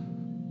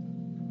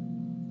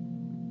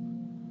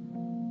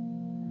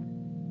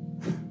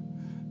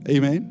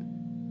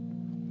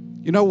 Amen?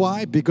 You know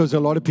why? Because a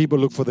lot of people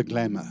look for the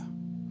glamour.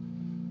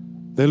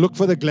 They look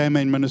for the glamour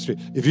in ministry.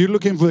 If you're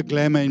looking for the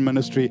glamour in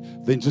ministry,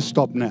 then just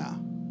stop now.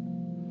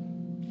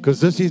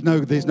 Because there's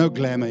no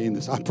glamour in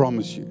this, I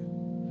promise you.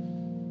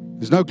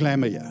 There's no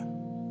glamour here.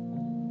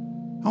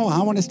 Oh,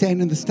 I want to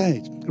stand on the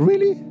stage.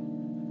 Really?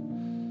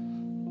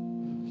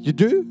 You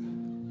do?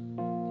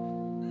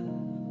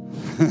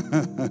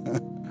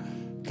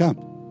 Come.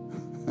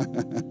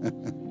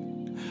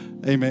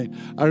 Amen.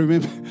 I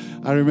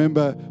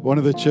remember one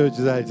of the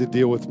churches I had to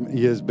deal with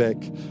years back,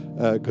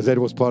 because that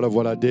was part of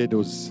what I did. I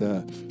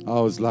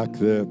was like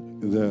the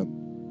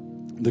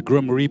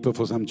grim reaper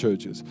for some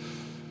churches.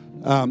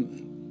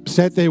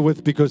 Sat there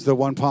because the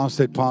one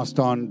pastor that passed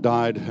on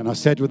died, and I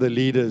sat with the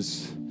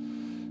leaders,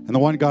 and the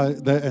one guy,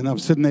 and I'm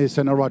sitting there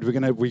saying, all right, we're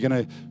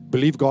gonna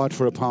believe God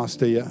for a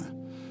pastor here.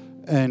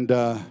 And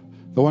the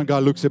one guy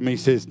looks at me and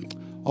says,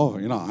 oh,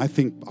 I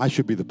think I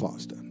should be the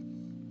pastor.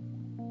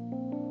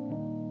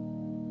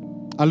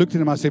 I looked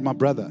at him, I said, my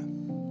brother.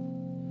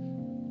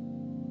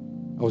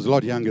 I was a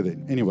lot younger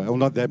then. Anyway, well,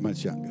 not that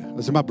much younger.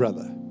 I said, my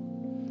brother.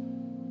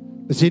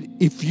 I said,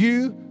 if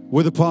you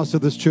were the pastor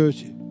of this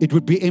church, it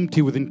would be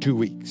empty within 2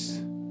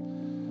 weeks.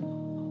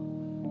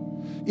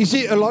 You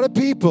see, a lot of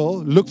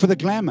people look for the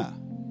glamour.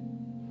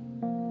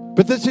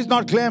 But this is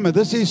not glamour.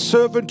 This is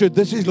servanthood.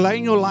 This is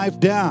laying your life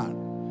down.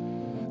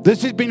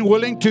 This is being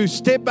willing to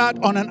step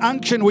out on an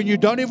unction when you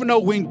don't even know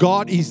when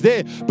God is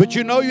there. But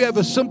you know you have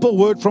a simple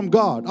word from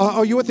God.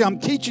 Are you with me? I'm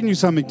teaching you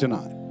something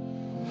tonight.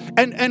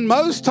 And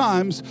most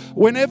times,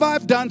 whenever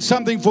I've done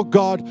something for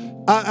God,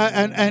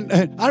 and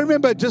I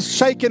remember just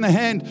shaking the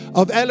hand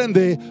of Alan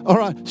there, all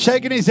right,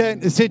 shaking his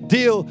hand and said,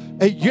 deal.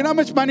 You know how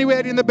much money we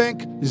had in the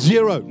bank?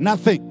 Zero.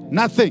 Nothing.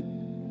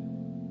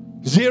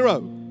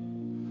 Zero.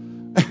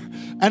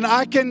 And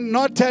I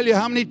cannot tell you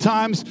how many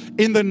times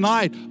in the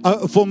night,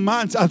 for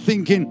months, I'm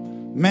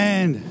thinking,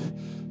 man,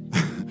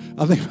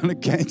 I think I'm going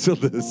to cancel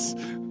this.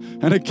 I'm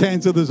going to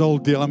cancel this whole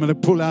deal. I'm going to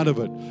pull out of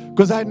it.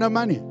 Because I had no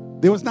money.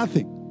 There was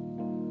nothing.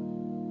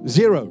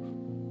 Zero.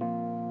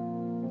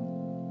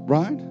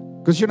 Right?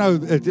 Because,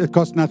 it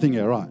costs nothing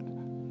here, right?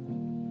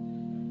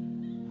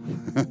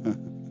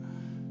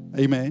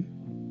 Amen.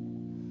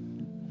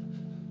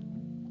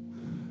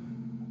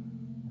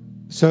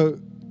 So,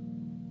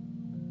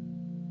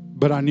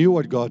 but I knew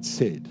what God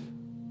said.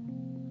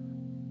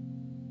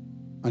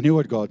 I knew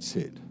what God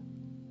said.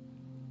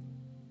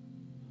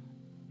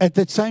 At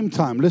that same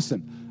time,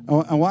 listen,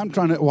 and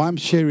why I'm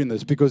sharing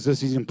this, because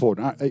this is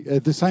important.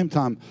 At the same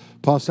time,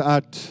 Pastor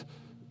Art,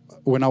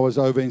 when I was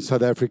over in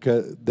South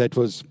Africa, that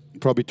was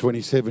probably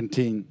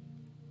 2017,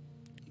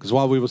 because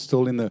while we were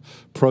still in the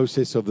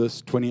process of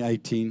this,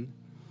 2018,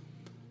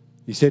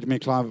 he said to me,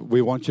 Clive,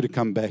 we want you to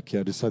come back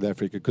here to South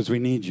Africa because we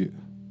need you.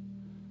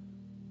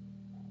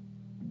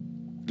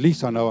 At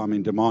least I know I'm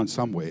in demand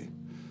somewhere.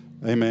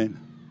 Amen.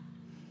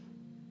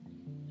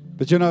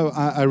 But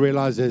I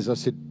realized, as I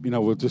said,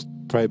 we'll just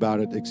pray about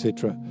it,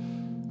 etc.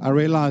 I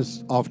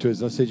realized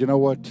afterwards, I said, you know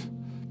what?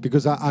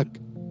 Because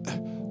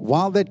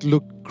while that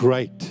looked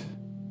great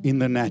in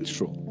the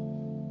natural,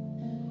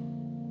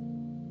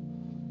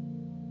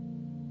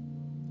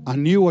 I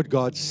knew what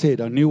God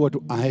said. I knew what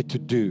I had to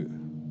do.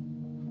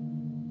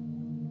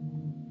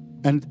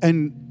 And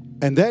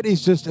that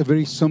is just a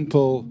very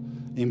simple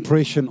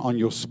impression on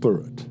your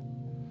spirit.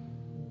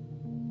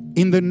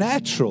 In the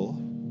natural,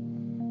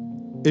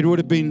 it would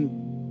have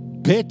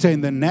been better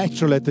in the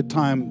natural at the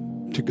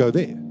time to go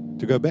there,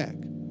 to go back.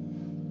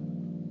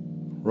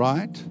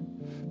 Right?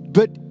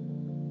 But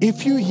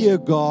if you hear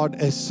God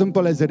as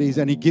simple as it is,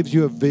 and He gives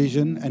you a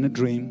vision and a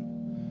dream,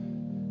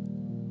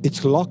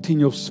 it's locked in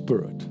your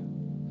spirit.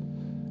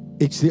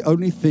 It's the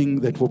only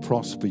thing that will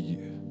prosper you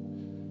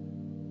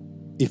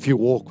if you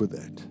walk with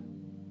that.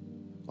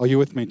 Are you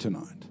with me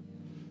tonight?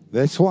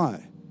 That's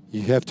why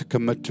you have to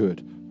commit to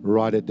it.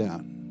 Write it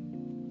down.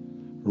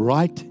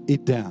 Write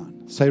it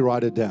down. Say,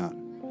 write it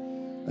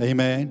down.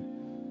 Amen.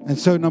 And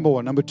so, number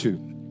one. Number two.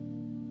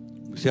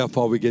 See how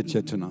far we get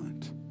here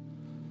tonight.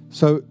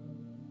 So,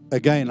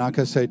 again, like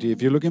I say to you,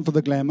 if you're looking for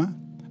the glamour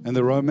and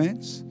the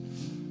romance,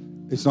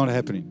 it's not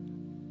happening.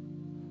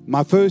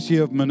 My first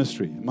year of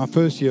ministry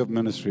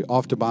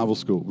after Bible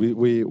school,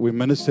 we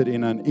ministered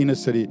in an inner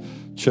city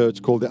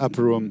church called the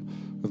Upper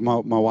Room with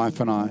my wife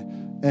and I.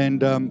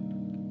 And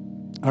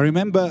I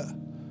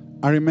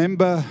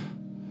remember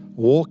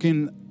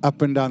walking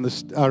up and down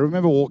I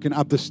remember walking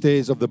up the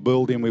stairs of the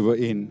building we were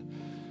in.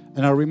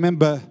 And I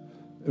remember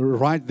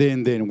right there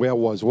and then where I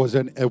was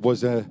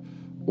a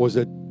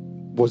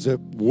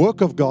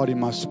work of God in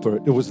my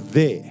spirit. It was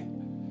there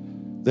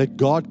that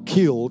God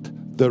killed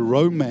the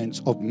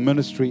romance of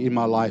ministry in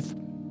my life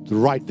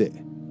right there.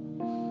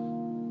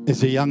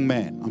 As a young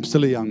man. I'm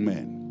still a young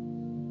man.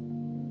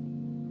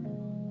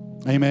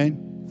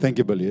 Amen. Thank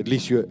you, Billy. At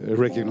least you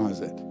recognize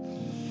that.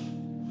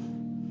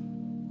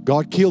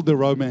 God killed the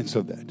romance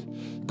of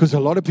that. Because a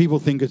lot of people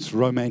think it's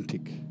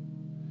romantic.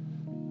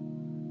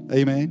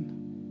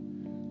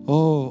 Amen?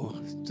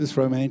 Oh, just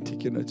romantic,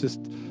 just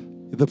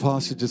the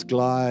pastor just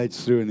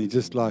glides through and he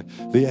just like,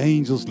 the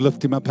angels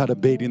lift him up out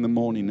of bed in the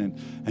morning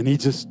and he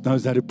just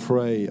knows how to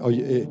pray. Oh,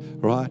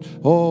 right?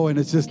 Oh, and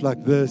it's just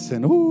like this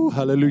and oh,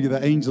 hallelujah,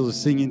 the angels are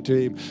singing to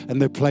him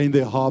and they're playing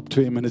their harp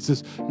to him and it's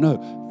just,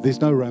 no,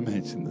 there's no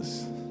romance in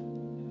this.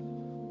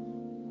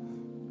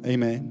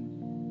 Amen?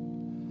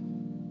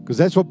 Because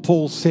that's what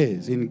Paul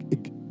says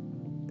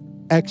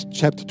in Acts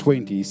chapter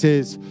 20. He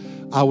says,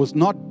 I was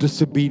not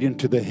disobedient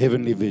to the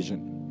heavenly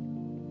vision.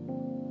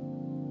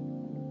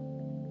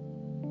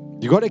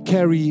 You got to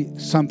carry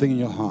something in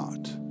your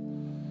heart.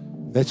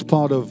 That's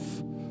part of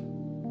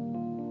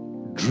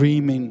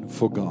dreaming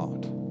for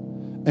God.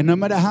 And no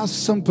matter how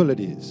simple it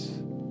is,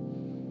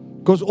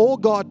 because all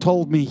God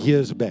told me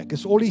years back,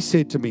 it's all He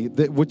said to me,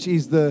 which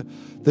is the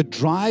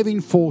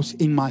driving force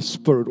in my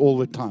spirit all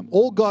the time.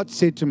 All God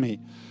said to me,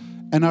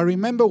 and I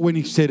remember when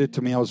He said it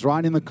to me, I was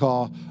riding in the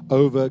car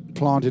over,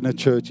 planting a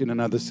church in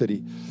another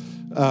city.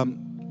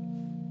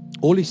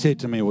 All He said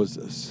to me was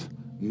this: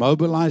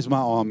 mobilize my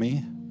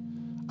army,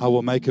 I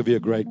will make of you a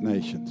great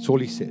nation. That's all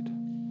He said.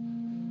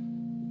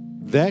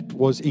 That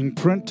was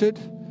imprinted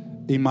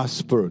in my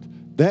spirit.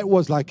 That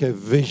was like a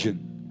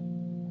vision.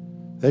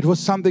 That was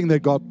something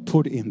that God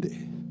put in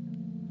there.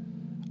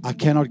 I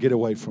cannot get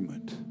away from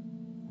it.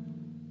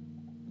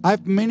 I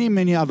have many,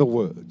 many other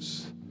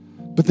words.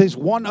 But there's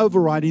one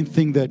overriding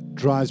thing that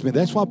drives me.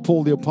 That's why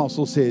Paul the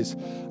Apostle says,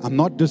 I'm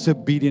not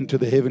disobedient to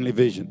the heavenly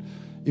vision.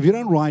 If you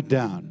don't write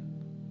down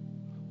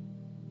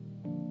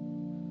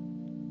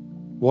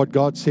what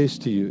God says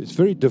to you, it's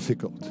very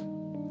difficult.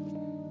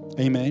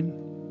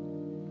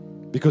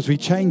 Amen? Because we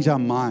change our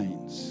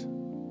minds.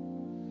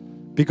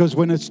 Because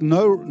when it's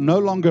no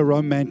longer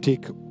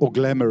romantic or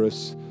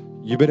glamorous,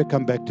 you better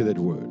come back to that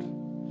word.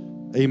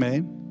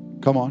 Amen?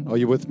 Come on, are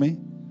you with me?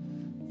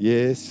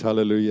 Yes,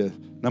 hallelujah.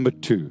 Number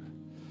 2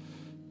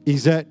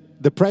 is that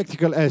the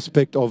practical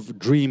aspect of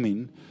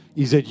dreaming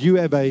is that you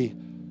have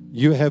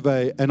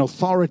an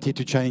authority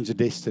to change the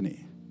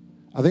destiny.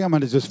 I think I'm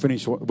going to just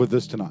finish with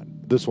this tonight,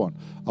 this one.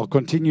 I'll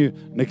continue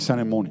next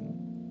Sunday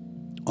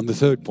morning on the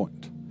third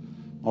point.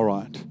 All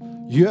right.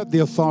 You have the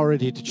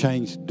authority to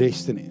change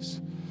destinies.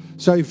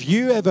 So if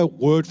you have a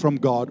word from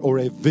God or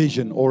a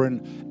vision or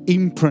an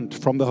imprint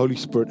from the Holy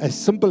Spirit, as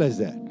simple as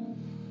that,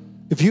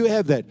 if you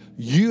have that,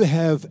 you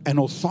have an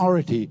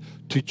authority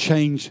to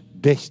change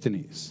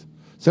destinies.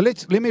 So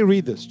let me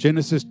read this.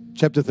 Genesis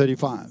chapter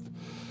 35.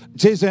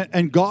 It says,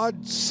 and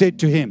God said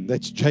to him,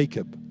 that's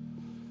Jacob,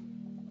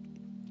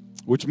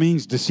 which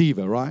means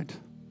deceiver, right?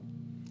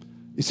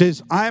 It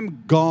says, I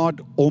am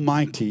God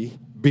Almighty,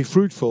 be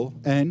fruitful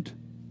and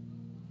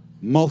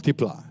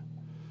multiply.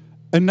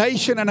 A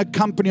nation and a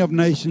company of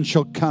nations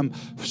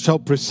shall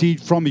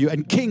proceed from you,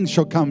 and kings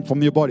shall come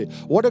from your body.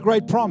 What a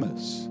great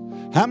promise.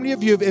 How many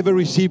of you have ever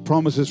received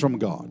promises from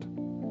God?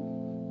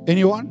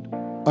 Anyone?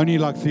 Only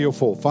like 3 or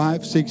 4,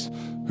 5, 6.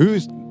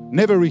 Who's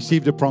never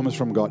received a promise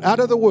from God? Out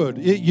of the Word.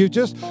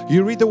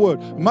 You read the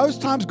Word.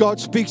 Most times God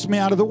speaks to me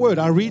out of the Word.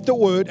 I read the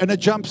Word and it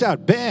jumps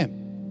out.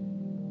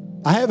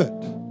 Bam. I have it.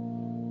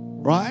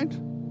 Right?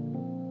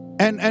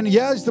 And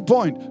here's the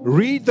point.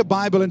 Read the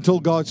Bible until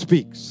God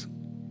speaks.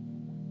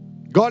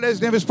 God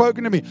has never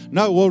spoken to me.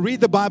 No, we'll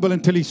read the Bible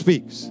until He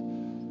speaks.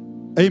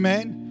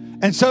 Amen?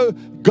 And so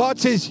God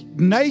says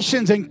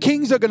nations and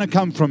kings are going to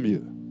come from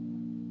you.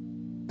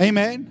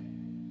 Amen?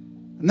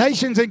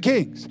 Nations and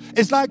kings.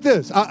 It's like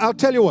this. I'll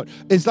tell you what.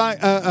 It's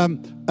like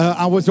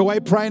I was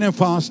away praying and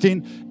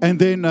fasting, and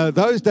then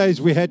those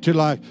days we had to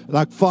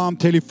like farm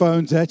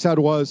telephones. That's how it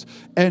was.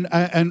 And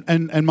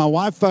my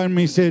wife phoned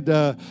me. She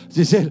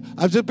said,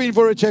 I've just been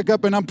for a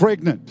checkup and I'm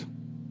pregnant.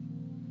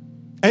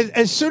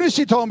 As soon as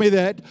she told me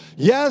that,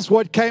 here's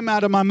what came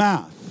out of my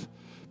mouth.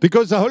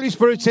 Because the Holy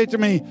Spirit said to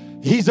me,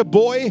 he's a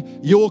boy,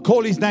 you will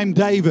call his name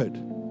David.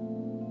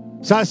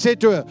 So I said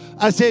to her,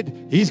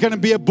 he's going to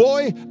be a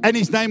boy and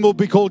his name will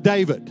be called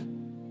David.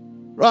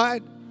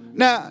 Right?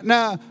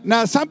 Now,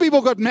 some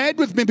people got mad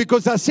with me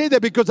because I said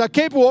that, because I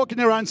kept walking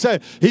around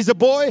saying, he's a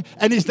boy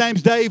and his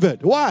name's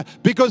David. Why?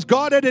 Because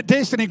God had a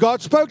destiny.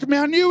 God spoke to me.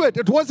 I knew it.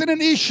 It wasn't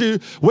an issue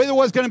whether it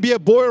was going to be a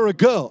boy or a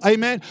girl.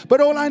 Amen.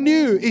 But all I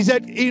knew is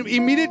that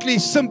immediately,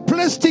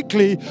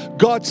 simplistically,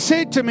 God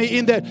said to me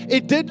in that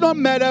it did not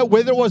matter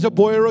whether it was a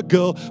boy or a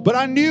girl, but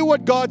I knew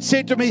what God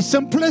said to me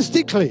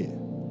simplistically.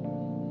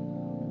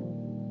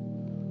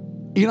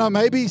 You know,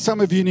 maybe some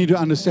of you need to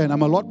understand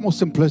I'm a lot more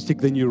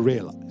simplistic than you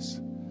realize.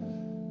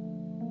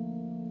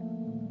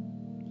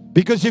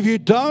 Because if you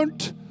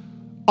don't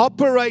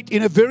operate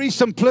in a very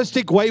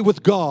simplistic way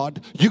with God,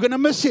 you're going to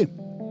miss Him.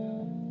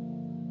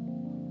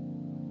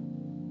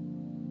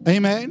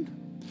 Amen?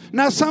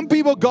 Now, some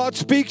people God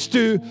speaks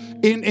to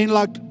in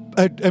like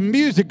a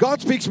music. God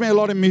speaks to me a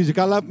lot in music.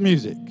 I love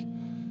music.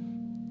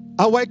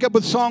 I wake up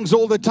with songs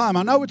all the time.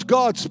 I know it's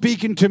God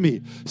speaking to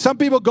me. Some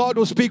people, God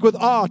will speak with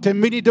art in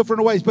many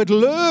different ways. But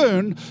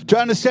learn to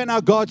understand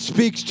how God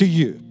speaks to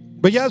you.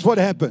 But here's what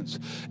happens.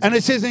 And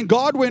it says, and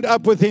God went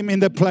up with him in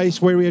the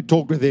place where he had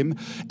talked with him.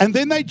 And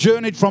then they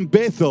journeyed from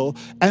Bethel.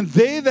 And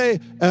there they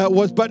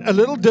was but a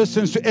little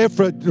distance to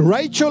Ephrath.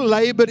 Rachel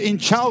labored in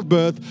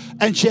childbirth,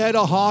 and she had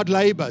a hard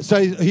labor.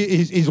 So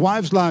his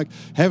wife's like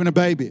having a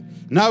baby.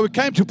 Now it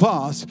came to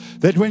pass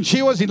that when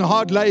she was in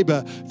hard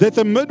labor, that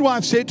the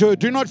midwife said to her,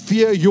 do not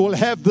fear, you will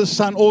have this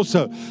son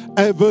also.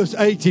 Verse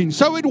 18.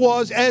 So it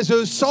was as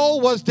her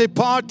soul was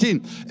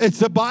departing. It's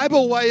the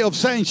Bible way of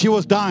saying she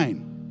was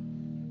dying.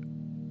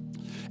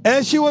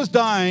 As she was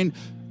dying,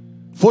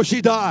 for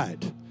she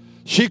died,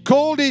 she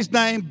called his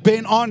name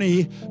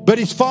Ben-Oni, but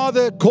his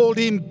father called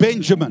him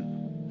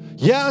Benjamin.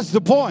 Here's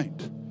the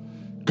point.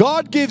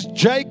 God gives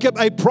Jacob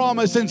a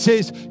promise and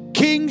says,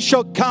 kings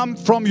shall come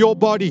from your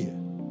body.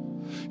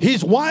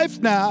 His wife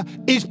now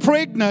is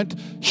pregnant.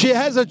 She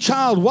has a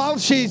child. While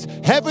she's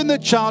having the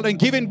child and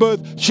giving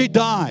birth, she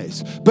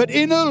dies. But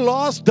in her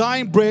last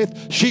dying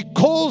breath, she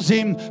calls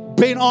him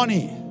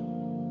Ben-Oni.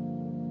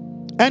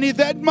 And in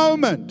that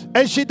moment,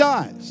 as she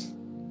dies,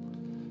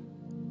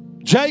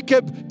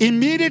 Jacob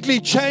immediately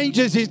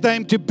changes his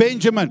name to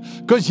Benjamin.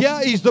 Because here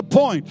is the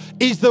point.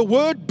 Is the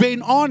word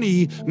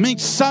Ben-Oni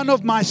means son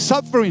of my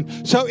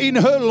suffering. So in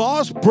her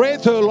last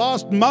breath, her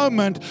last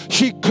moment,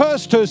 she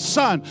cursed her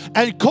son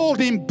and called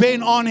him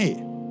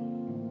Ben-Oni.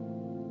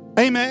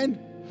 Amen.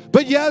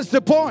 But here's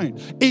the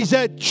point, is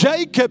that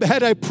Jacob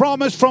had a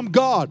promise from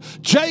God.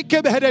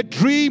 Jacob had a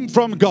dream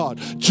from God.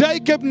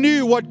 Jacob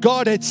knew what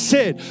God had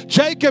said.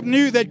 Jacob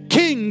knew that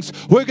kings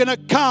were going to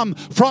come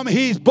from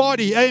his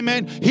body.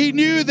 Amen. He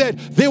knew that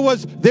there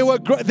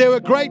were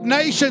great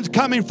nations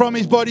coming from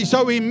his body.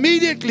 So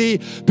immediately,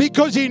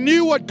 because he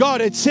knew what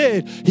God had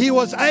said, he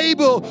was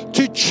able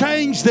to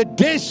change the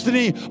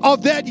destiny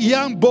of that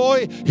young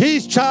boy,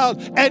 his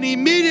child. And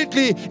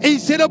immediately,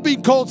 instead of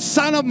being called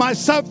son of my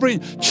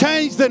suffering,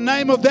 changed the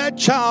name of that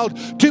child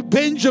to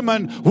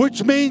Benjamin,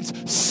 which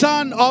means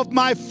son of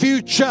my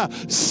future,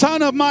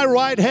 son of my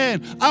right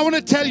hand. I want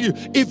to tell you,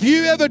 if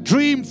you have a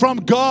dream from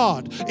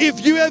God,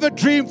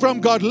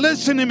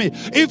 listen to me.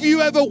 If you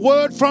have a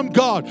word from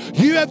God,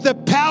 you have the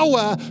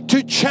power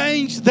to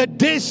change the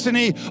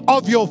destiny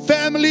of your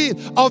family,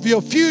 of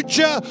your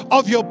future,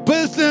 of your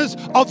business,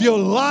 of your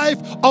life,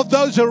 of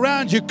those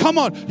around you. Come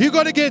on, you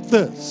got to get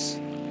this.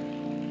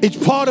 It's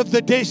part of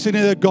the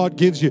destiny that God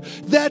gives you.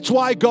 That's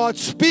why God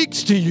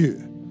speaks to you.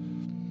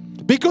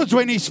 Because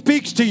when He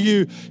speaks to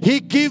you, He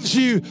gives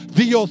you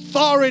the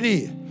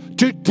authority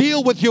to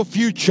deal with your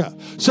future.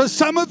 So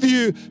some of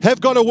you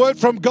have got a word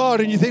from God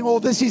and you think, oh,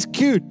 this is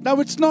cute. No,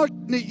 it's not.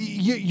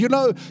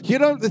 No.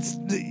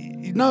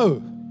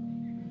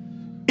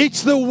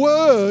 It's the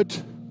word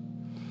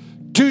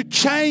to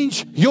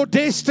change your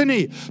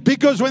destiny.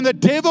 Because when the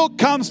devil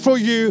comes for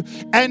you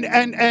and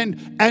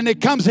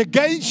it comes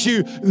against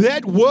you,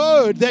 that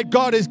word that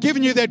God has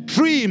given you, that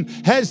dream,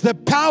 has the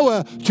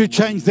power to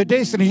change the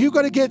destiny. You've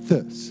got to get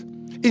this.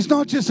 It's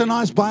not just a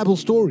nice Bible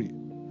story.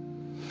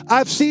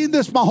 I've seen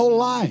this my whole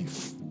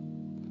life.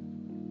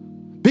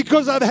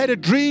 Because I've had a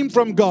dream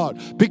from God,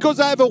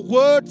 because I have a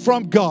word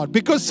from God,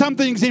 because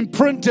something's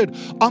imprinted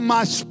on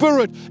my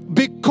spirit,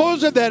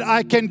 because of that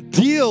I can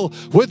deal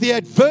with the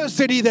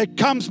adversity that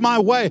comes my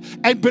way.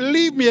 And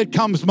believe me, it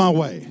comes my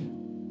way.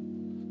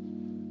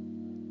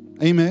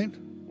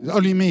 Amen. It's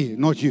only me,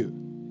 not you.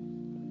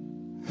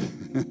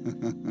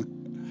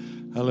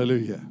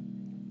 Hallelujah.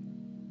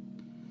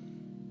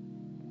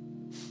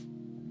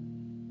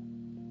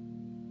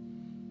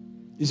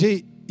 You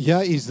see,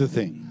 here is the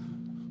thing.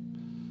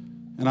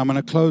 And I'm going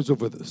to close off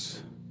with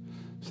this,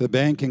 so the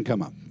band can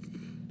come up.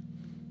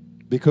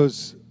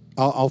 Because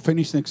I'll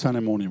finish next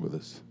Sunday morning with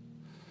this.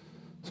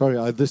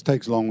 Sorry, this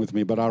takes long with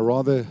me, but I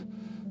rather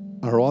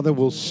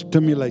will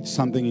stimulate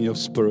something in your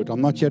spirit. I'm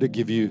not here to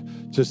give you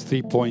just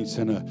 3 points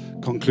and a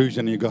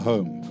conclusion and you go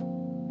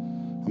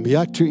home. I'm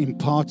here to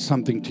impart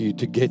something to you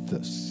to get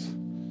this.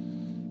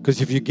 Because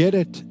if you get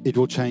it, it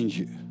will change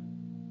you.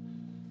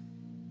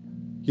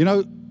 You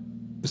know,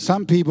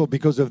 some people,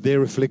 because of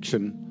their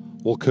affliction,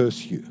 will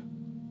curse you.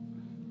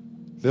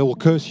 They will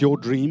curse your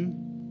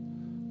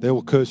dream. They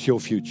will curse your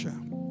future.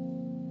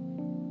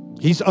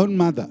 His own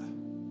mother,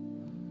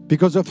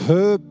 because of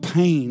her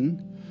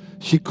pain,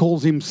 she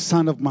calls him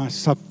son of my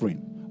suffering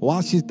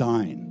while she's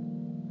dying.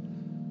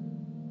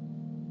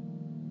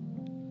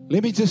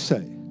 Let me just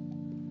say,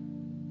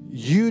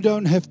 you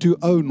don't have to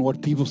own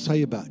what people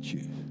say about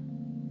you.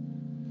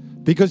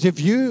 Because if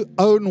you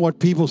own what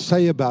people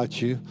say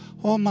about you,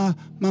 oh, my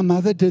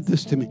mother did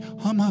this to me.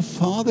 Oh, my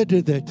father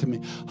did that to me.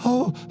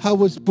 Oh, I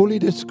was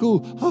bullied at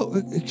school. Oh,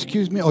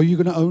 excuse me, are you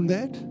going to own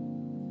that?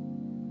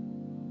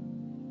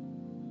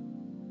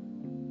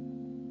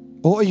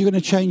 Or are you going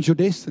to change your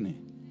destiny?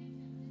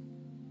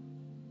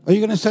 Are you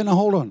going to say, no,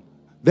 hold on.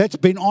 That's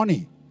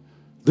Ben-Oni.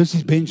 This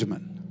is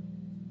Benjamin.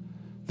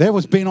 That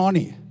was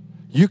Ben-Oni.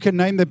 You can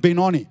name that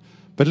Ben-Oni.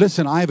 But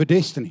listen, I have a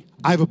destiny.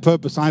 I have a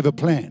purpose. I have a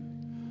plan.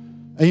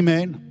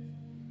 Amen.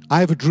 I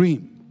have a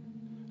dream.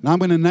 And I'm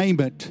going to name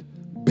it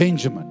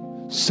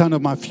Benjamin, son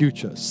of my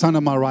future, son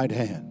of my right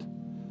hand.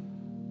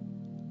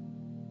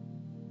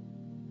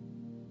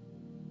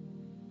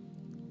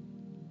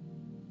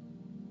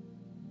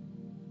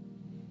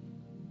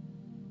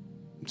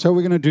 So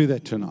we're going to do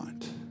that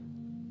tonight.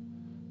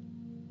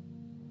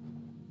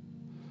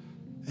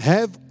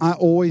 Have I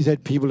always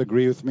had people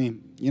agree with me?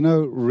 You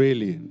know,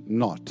 really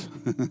not.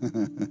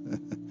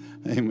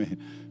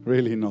 Amen.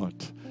 Really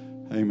not.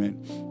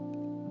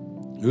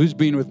 Amen. Who's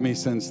been with me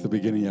since the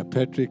beginning? Yeah,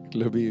 Patrick,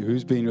 Libby,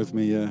 who's been with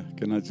me? Yeah,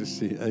 can I just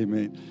see?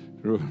 Amen.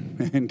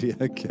 Andy,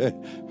 okay.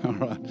 All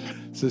right.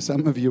 So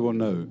some of you will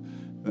know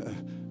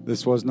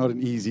this was not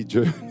an easy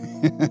journey.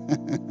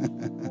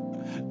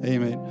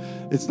 Amen.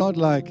 It's not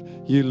like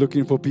you're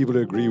looking for people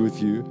to agree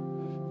with you.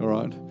 All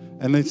right.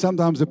 And then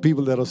sometimes the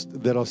people that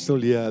are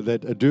still here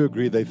that do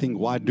agree, they think,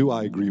 why do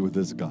I agree with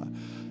this guy?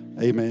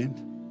 Amen.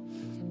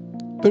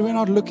 But we're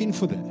not looking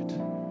for that.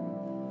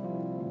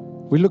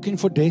 We're looking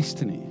for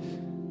destiny.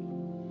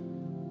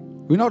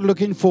 We're not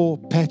looking for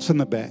pats on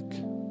the back.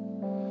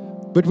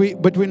 But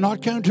we're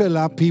not going to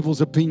allow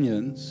people's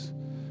opinions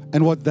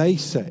and what they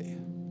say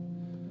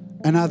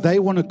and how they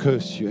want to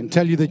curse you and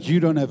tell you that you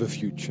don't have a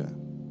future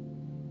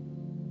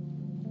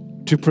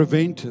to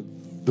prevent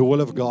the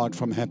will of God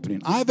from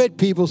happening. I've had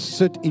people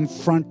sit in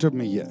front of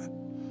me here,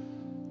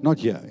 not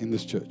here in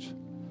this church,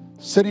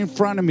 sit in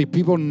front of me,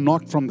 people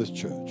not from this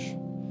church,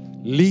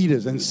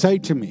 leaders, and say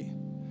to me,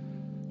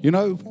 you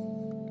know,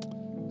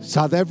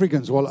 South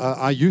Africans, well,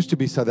 I used to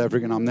be South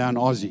African, I'm now an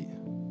Aussie.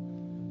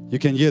 You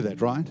can hear that,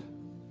 right?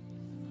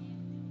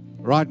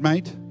 Right,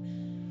 mate?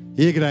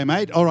 Here, g'day,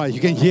 mate. All right,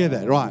 you can hear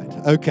that, right?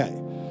 Okay.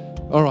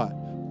 All right.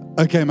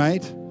 Okay,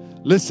 mate.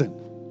 Listen,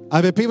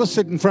 I've had people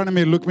sit in front of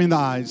me, look me in the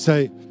eye, and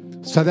say,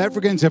 South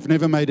Africans have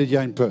never made it here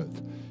in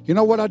Perth. You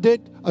know what I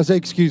did? I say,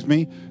 excuse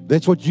me,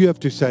 that's what you have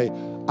to say.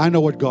 I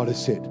know what God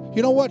has said.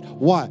 You know what?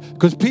 Why?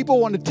 Because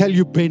people want to tell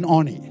you Ben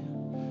Oni.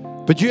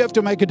 But you have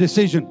to make a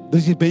decision.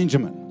 This is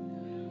Benjamin.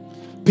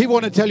 People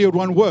want to tell you it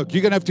won't work.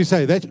 You're going to have to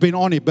say, that's Ben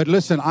Oni. But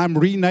listen, I'm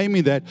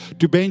renaming that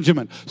to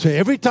Benjamin. So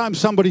every time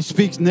somebody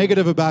speaks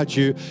negative about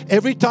you,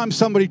 every time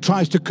somebody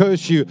tries to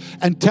curse you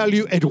and tell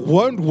you it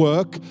won't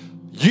work,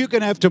 you're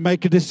going to have to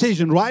make a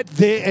decision right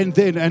there and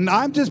then. And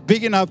I'm just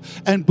big enough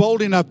and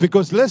bold enough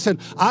because, listen,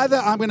 either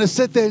I'm going to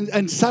sit there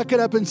and suck it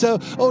up and say,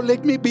 oh,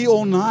 let me be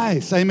all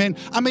nice. Amen.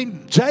 I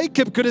mean,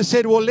 Jacob could have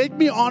said, well, let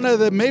me honor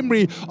the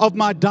memory of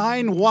my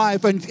dying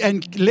wife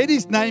and let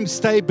his name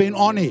stay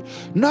Ben-Oni.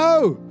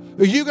 No.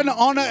 Are you going to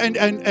honor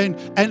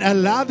and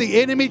allow the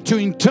enemy to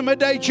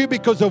intimidate you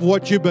because of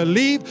what you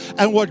believe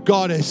and what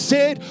God has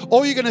said?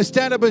 Or you're going to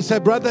stand up and say,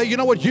 brother, you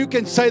know what? You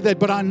can say that,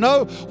 but I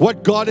know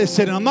what God has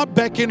said. And I'm not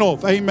backing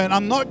off. Amen.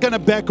 I'm not going to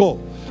back off.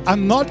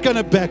 I'm not going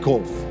to back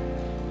off.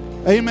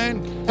 Amen.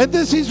 And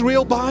this is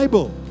real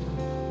Bible.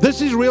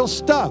 This is real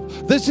stuff.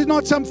 This is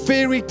not some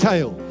fairy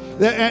tale.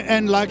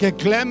 And like a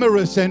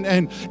glamorous and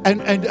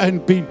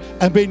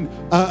been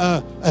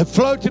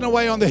floating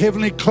away on the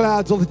heavenly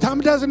clouds all the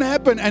time. It doesn't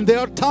happen. And there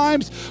are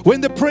times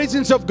when the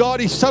presence of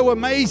God is so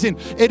amazing.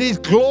 It is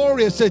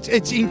glorious.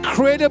 It's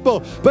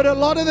incredible. But a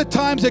lot of the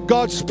times that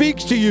God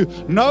speaks to you,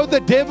 know the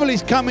devil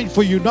is coming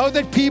for you. Know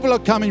that people are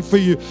coming for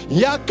you.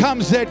 Here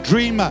comes that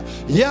dreamer.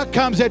 Here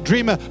comes that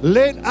dreamer.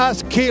 Let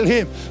us kill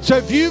him. So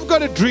if you've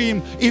got a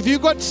dream, if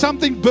you've got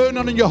something burning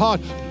on in your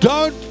heart,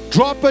 don't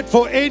drop it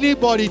for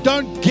anybody.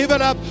 Don't give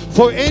it up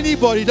for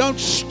anybody. Don't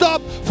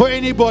stop for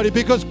anybody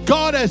because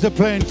God has a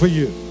plan for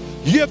you.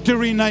 You have to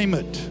rename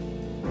it.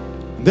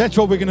 And that's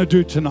what we're going to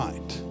do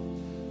tonight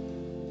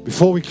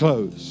before we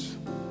close.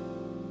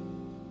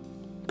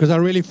 Because I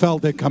really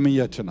felt that coming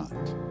here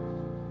tonight.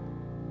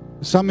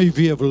 Some of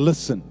you have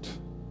listened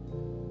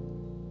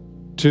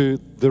to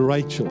the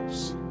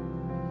Rachels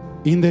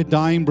in their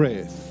dying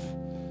breath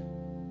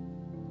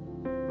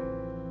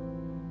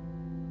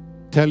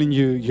telling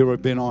you you're a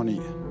Ben-Oni.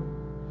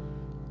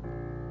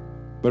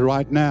 But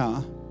right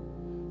now,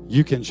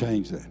 you can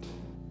change that.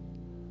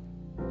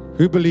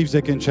 Who believes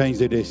they can change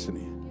their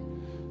destiny?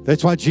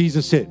 That's why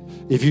Jesus said,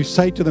 if you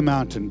say to the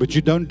mountain, but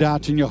you don't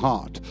doubt in your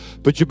heart,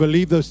 but you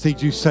believe those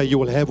things you say, you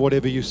will have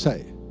whatever you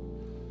say.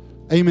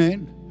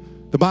 Amen.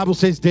 The Bible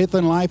says death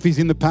and life is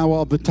in the power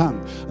of the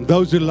tongue, and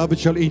those who love it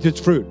shall eat its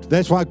fruit.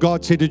 That's why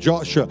God said to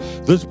Joshua,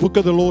 this book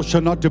of the law shall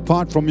not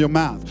depart from your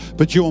mouth,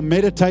 but you will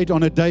meditate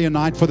on it day and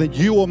night, for then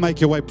you will make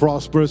your way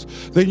prosperous.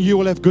 Then you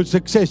will have good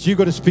success. You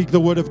got to speak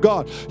the word of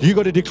God. You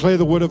got to declare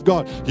the word of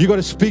God. You got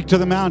to speak to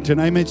the mountain.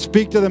 Amen.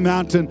 Speak to the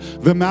mountain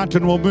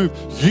will move.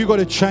 You got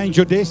to change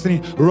your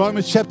destiny.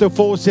 Romans chapter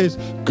 4 says,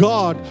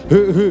 God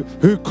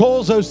who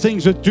calls those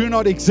things that do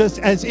not exist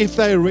as if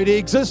they already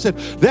existed.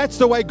 That's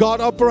the way God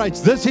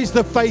operates. This is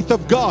the faith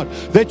of God,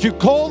 that you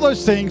call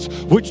those things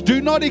which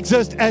do not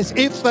exist as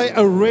if they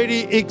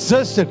already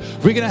existed.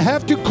 We're going to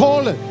have to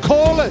call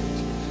it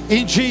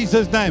in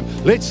Jesus' name.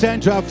 Let's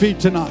stand to our feet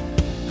tonight.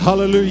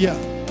 Hallelujah.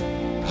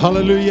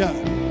 Hallelujah.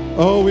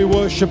 Oh, we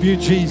worship you,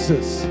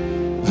 Jesus.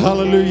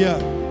 Hallelujah.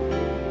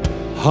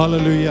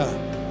 Hallelujah.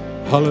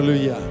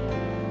 Hallelujah.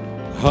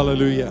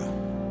 Hallelujah.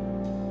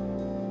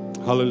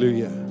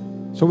 Hallelujah.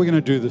 So we're going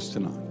to do this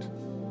tonight.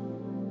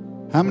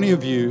 How many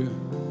of you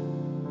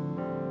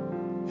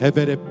have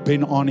had a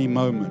Ben-Oni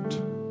moment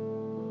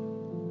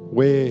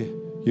where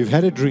you've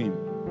had a dream,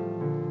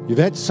 you've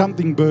had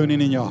something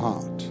burning in your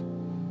heart,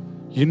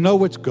 You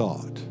know it's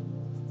God,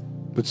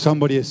 but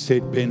somebody has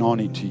said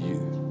Ben-Oni to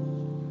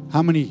you.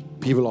 How many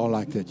people are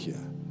like that here?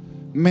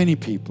 Many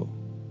people.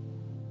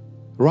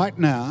 Right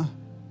now,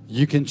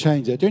 you can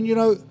change that. And you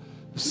know,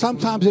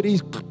 sometimes it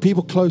is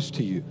people close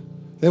to you.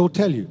 They will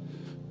tell you,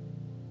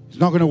 it's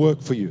not going to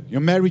work for you.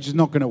 Your marriage is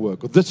not going to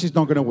work. Or this is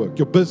not going to work.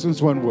 Your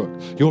business won't work.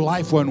 Your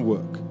life won't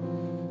work.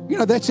 You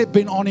know, that's a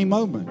Ben-Oni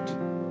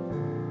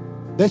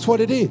moment. That's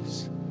what it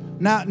is.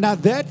 Now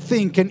that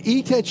thing can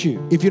eat at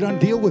you if you don't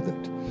deal with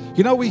it.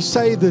 You know, we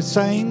say the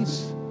sayings,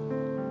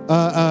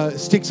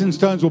 sticks and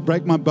stones will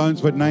break my bones,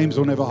 but names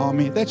will never harm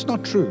me. That's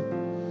not true.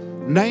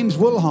 Names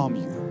will harm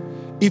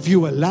you if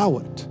you allow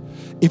it,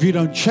 if you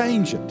don't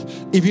change it,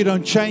 if you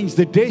don't change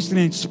the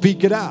destiny and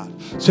speak it out.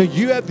 So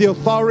you have the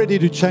authority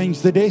to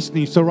change the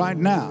destiny. So right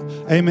now,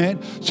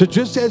 amen. So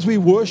just as we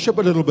worship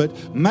a little bit,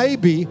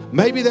 maybe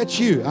that's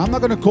you. I'm not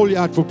going to call you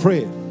out for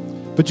prayer,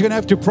 but you're going to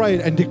have to pray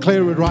it and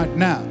declare it right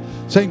now.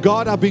 Saying,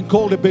 God, I've been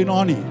called a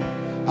Ben-Oni.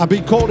 I've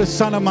been called a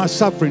son of my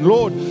suffering.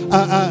 Lord,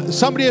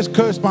 somebody has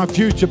cursed my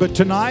future, but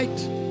tonight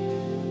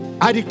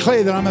I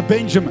declare that I'm a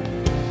Benjamin.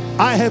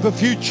 I have a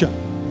future.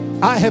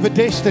 I have a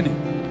destiny.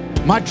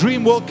 My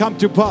dream will come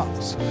to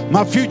pass.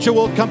 My future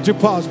will come to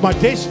pass. My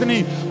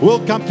destiny will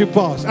come to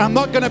pass. I'm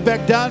not going to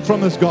back down from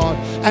this, God.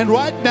 And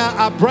right now,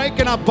 I break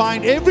and I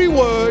bind every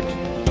word,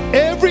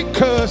 every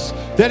curse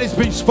that has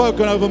been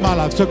spoken over my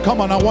life. So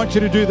come on, I want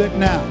you to do that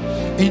now.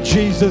 In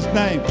Jesus'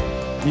 name.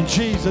 In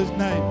Jesus'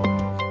 name.